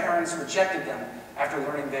because their parents rejected them after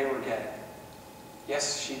learning they were gay.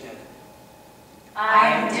 Yes, she did.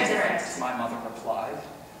 I'm different, my mother replied.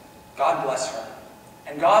 God bless her.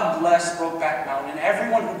 And God bless Brokeback Mountain and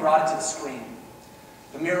everyone who brought it to the screen.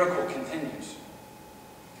 The miracle continues.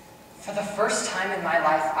 For the first time in my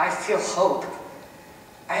life, I feel hope.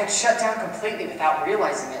 I had shut down completely without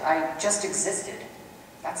realizing it. I just existed.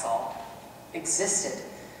 That's all. Existed.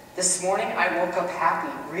 This morning, I woke up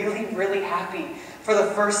happy, really, really happy, for the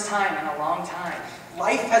first time in a long time.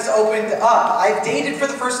 Life has opened up. I've dated for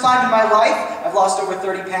the first time in my life. I've lost over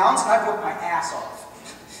 30 pounds, and I've worked my ass off.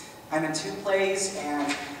 I'm in 2 plays,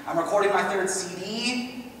 and I'm recording my 3rd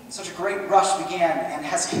CD. Such a great rush began and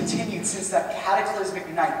has continued since that cataclysmic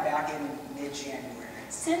night back in mid-January.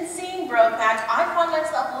 Since seeing Brokeback, I found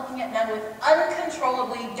myself looking at men with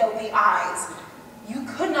uncontrollably dopey eyes. You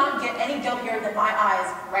could not get any dopier than my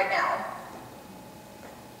eyes right now.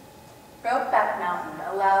 Brokeback Mountain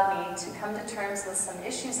allowed me to come to terms with some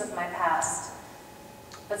issues of my past.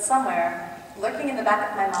 But somewhere, lurking in the back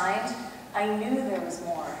of my mind, I knew there was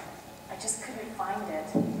more. I just couldn't find it.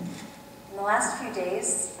 In the last few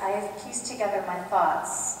days, I have pieced together my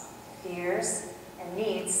thoughts, fears, and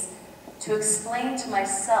needs to explain to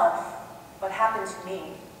myself what happened to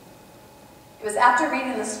me. It was after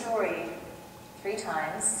reading the story 3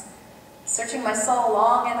 times, searching my soul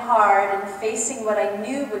long and hard, and facing what I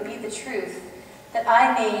knew would be the truth, that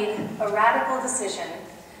I made a radical decision.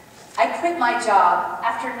 I quit my job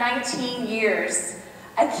after 19 years.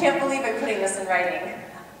 I can't believe I'm putting this in writing.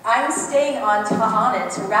 I'm staying on it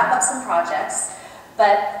to wrap up some projects,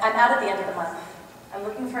 but I'm out at the end of the month. I'm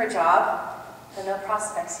looking for a job, but no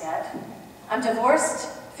prospects yet. I'm divorced,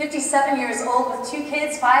 57 years old with 2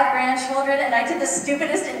 kids, 5 grandchildren, and I did the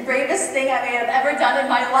stupidest and bravest thing I may have ever done in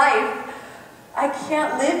my life. I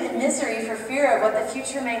can't live in misery for fear of what the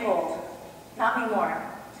future may hold. Not anymore.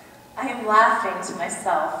 I am laughing to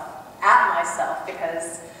myself, at myself,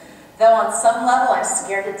 because though on some level I'm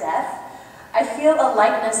scared to death, I feel a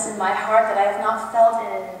lightness in my heart that I have not felt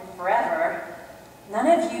in forever. None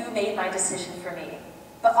of you made my decision for me,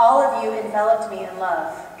 but all of you enveloped me in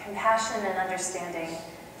love, compassion, and understanding.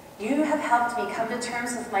 You have helped me come to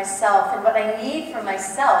terms with myself and what I need for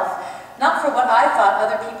myself, not for what I thought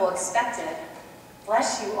other people expected.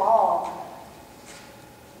 Bless you all.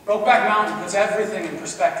 Brokeback Mountain puts everything in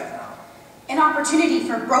perspective now. An opportunity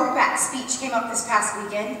for Brokeback speech came up this past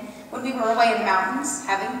weekend when we were away in the mountains,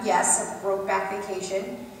 having, yes, a Brokeback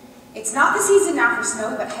vacation. It's not the season now for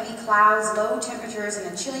snow, but heavy clouds, low temperatures,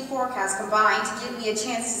 and a chilly forecast combined to give me a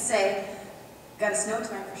chance to say, got a snow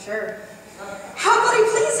tonight for sure. How bloody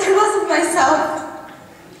pleased I was with myself!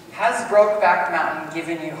 Has Brokeback Mountain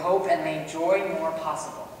given you hope and made joy more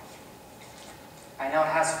possible? I know it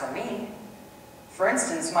has for me. For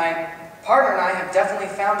instance, my partner and I have definitely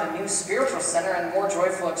found a new spiritual center and more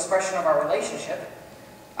joyful expression of our relationship.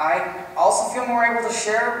 I also feel more able to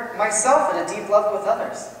share myself at a deep level with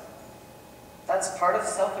others. That's part of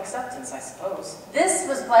self-acceptance, I suppose. This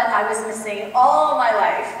was what I was missing all my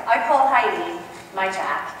life. I called Heidi, my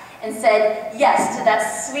Jack, and said yes to that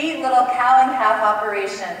sweet little cow and calf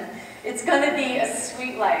operation. It's going to be a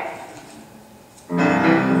sweet life.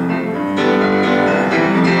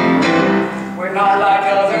 We're not like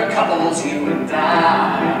other couples, you and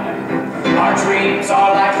I. Our dreams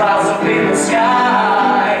are like clouds up in the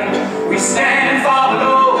sky. We stand far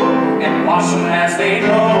below and watch them as they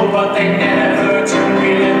go, but they never turn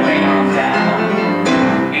real and lay on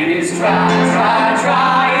down. It is dry, dry,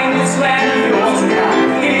 dry in this land of yours and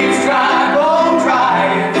mine. It is dry, bone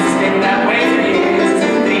dry. It's been that way for years.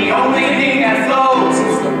 The only thing that flows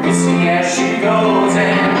is the whiskey as she goes,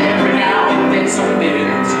 and every now and then some bitter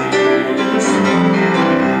tears.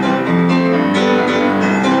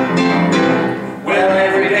 Well,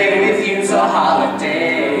 every day with you's a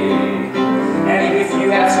holiday, and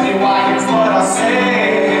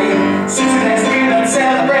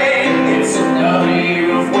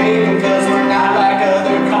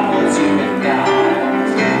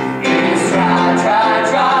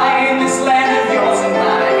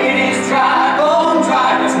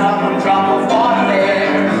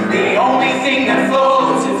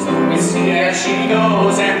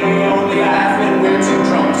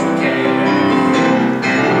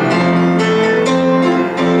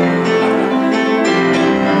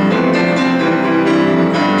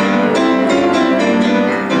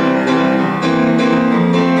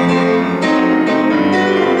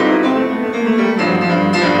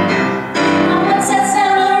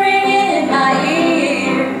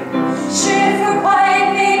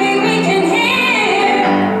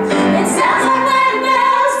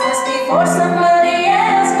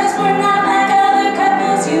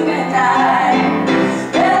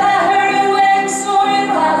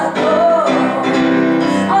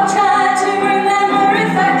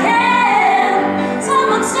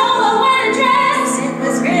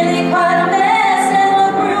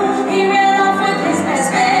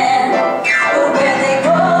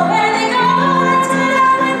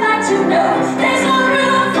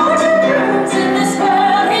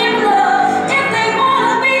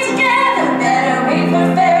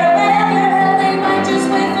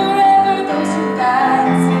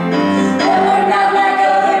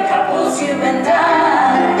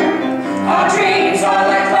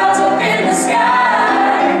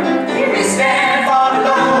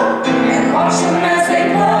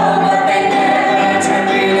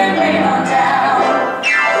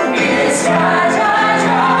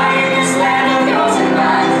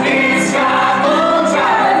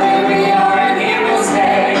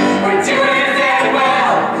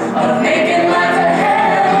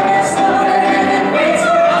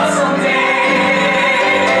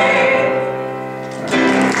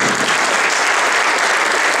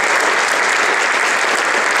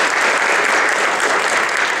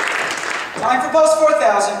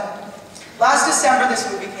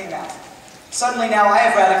suddenly now I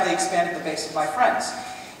have radically expanded the base of my friends.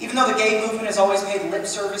 Even though the gay movement has always paid lip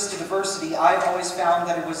service to diversity, I've always found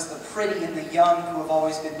that it was the pretty and the young who have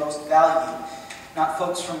always been most valued, not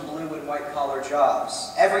folks from blue and white-collar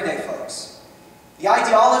jobs, everyday folks. The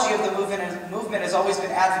ideology of the movement has always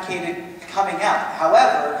been advocated coming out.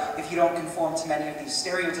 However, if you don't conform to many of these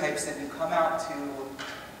stereotypes, then you come out to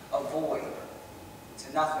a void,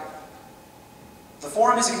 to nothing. The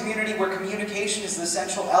Forum is a community where communication is the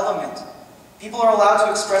essential element. People are allowed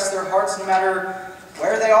to express their hearts no matter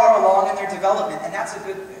where they are along in their development, and that's a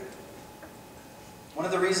good thing. One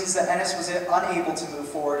of the reasons that Ennis was unable to move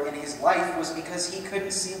forward in his life was because he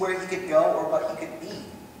couldn't see where he could go or what he could be.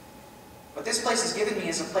 What this place has given me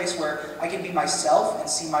is a place where I can be myself and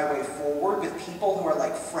see my way forward with people who are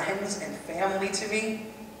like friends and family to me,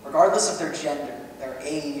 regardless of their gender, their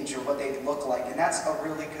age, or what they look like, and that's a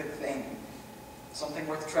really good thing. Something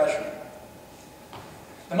worth treasuring.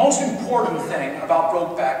 The most important thing about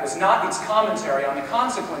Brokeback was not its commentary on the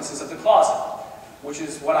consequences of the closet, which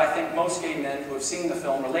is what I think most gay men who have seen the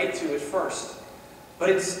film relate to at first, but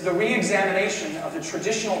it's the re-examination of the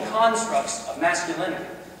traditional constructs of masculinity.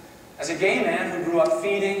 As a gay man who grew up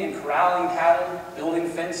feeding and corralling cattle, building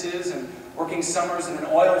fences, and working summers in an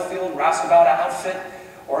oil field roustabout outfit,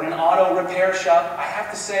 or in an auto repair shop, I have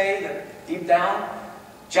to say that deep down,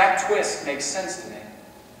 Jack Twist makes sense to me.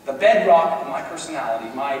 The bedrock of my personality,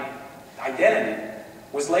 my identity,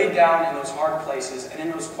 was laid down in those hard places and in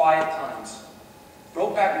those quiet times.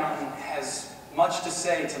 Brokeback Mountain has much to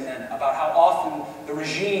say to men about how often the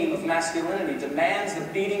regime of masculinity demands the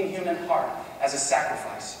beating human heart as a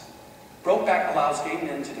sacrifice. Brokeback allows gay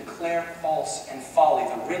men to declare false and folly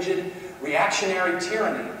the rigid, reactionary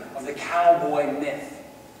tyranny of the cowboy myth,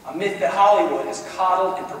 a myth that Hollywood has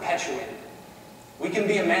coddled and perpetuated. We can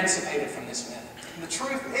be emancipated from this myth. And the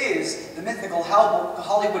truth is, the mythical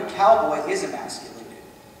Hollywood cowboy is emasculated.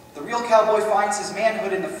 The real cowboy finds his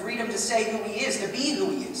manhood in the freedom to say who he is, to be who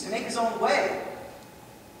he is, to make his own way.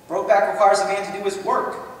 Brokeback requires a man to do his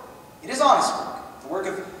work. It is honest work, the work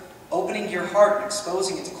of opening your heart and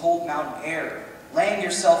exposing it to cold mountain air, laying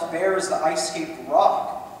yourself bare as the ice-scaped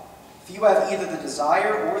rock. If you have either the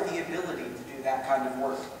desire or the ability to do that kind of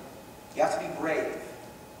work, you have to be brave.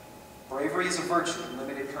 Bravery is a virtue in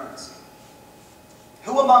limited currency.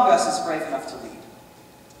 Who among us is brave enough to lead?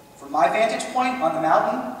 From my vantage point on the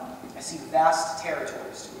mountain, I see vast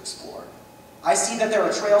territories to explore. I see that there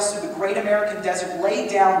are trails through the great American desert laid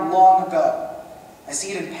down long ago. I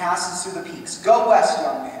see it in passes through the peaks. Go west,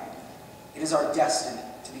 young man. It is our destiny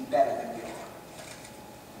to be better than you.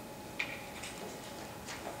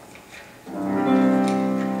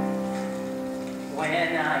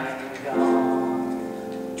 When I am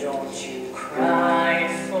gone, don't you cry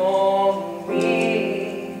for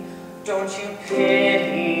me. Don't you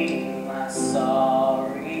pity my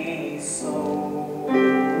sorry soul.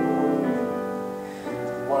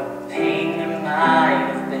 What pain there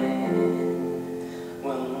might have been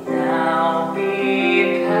will now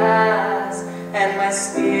be past, and my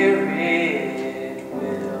spirit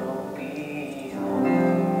will be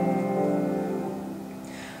home.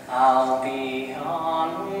 I'll be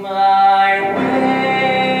on my way.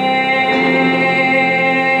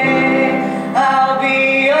 I'll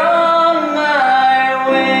be on my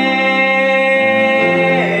way.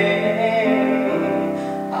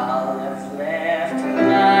 I'll have left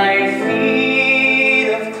my feet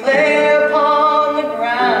of clay upon the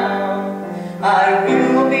ground. I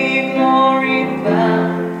will be glory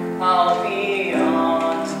bound. I'll be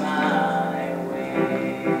on my way.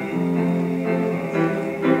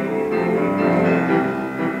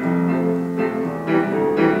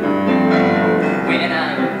 When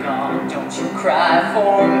I'm gone, don't you cry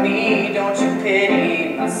for me. Don't you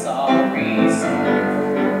pity my sorry soul.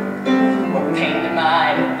 What pain there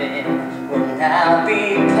might have been will now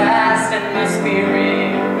be past, and my spirit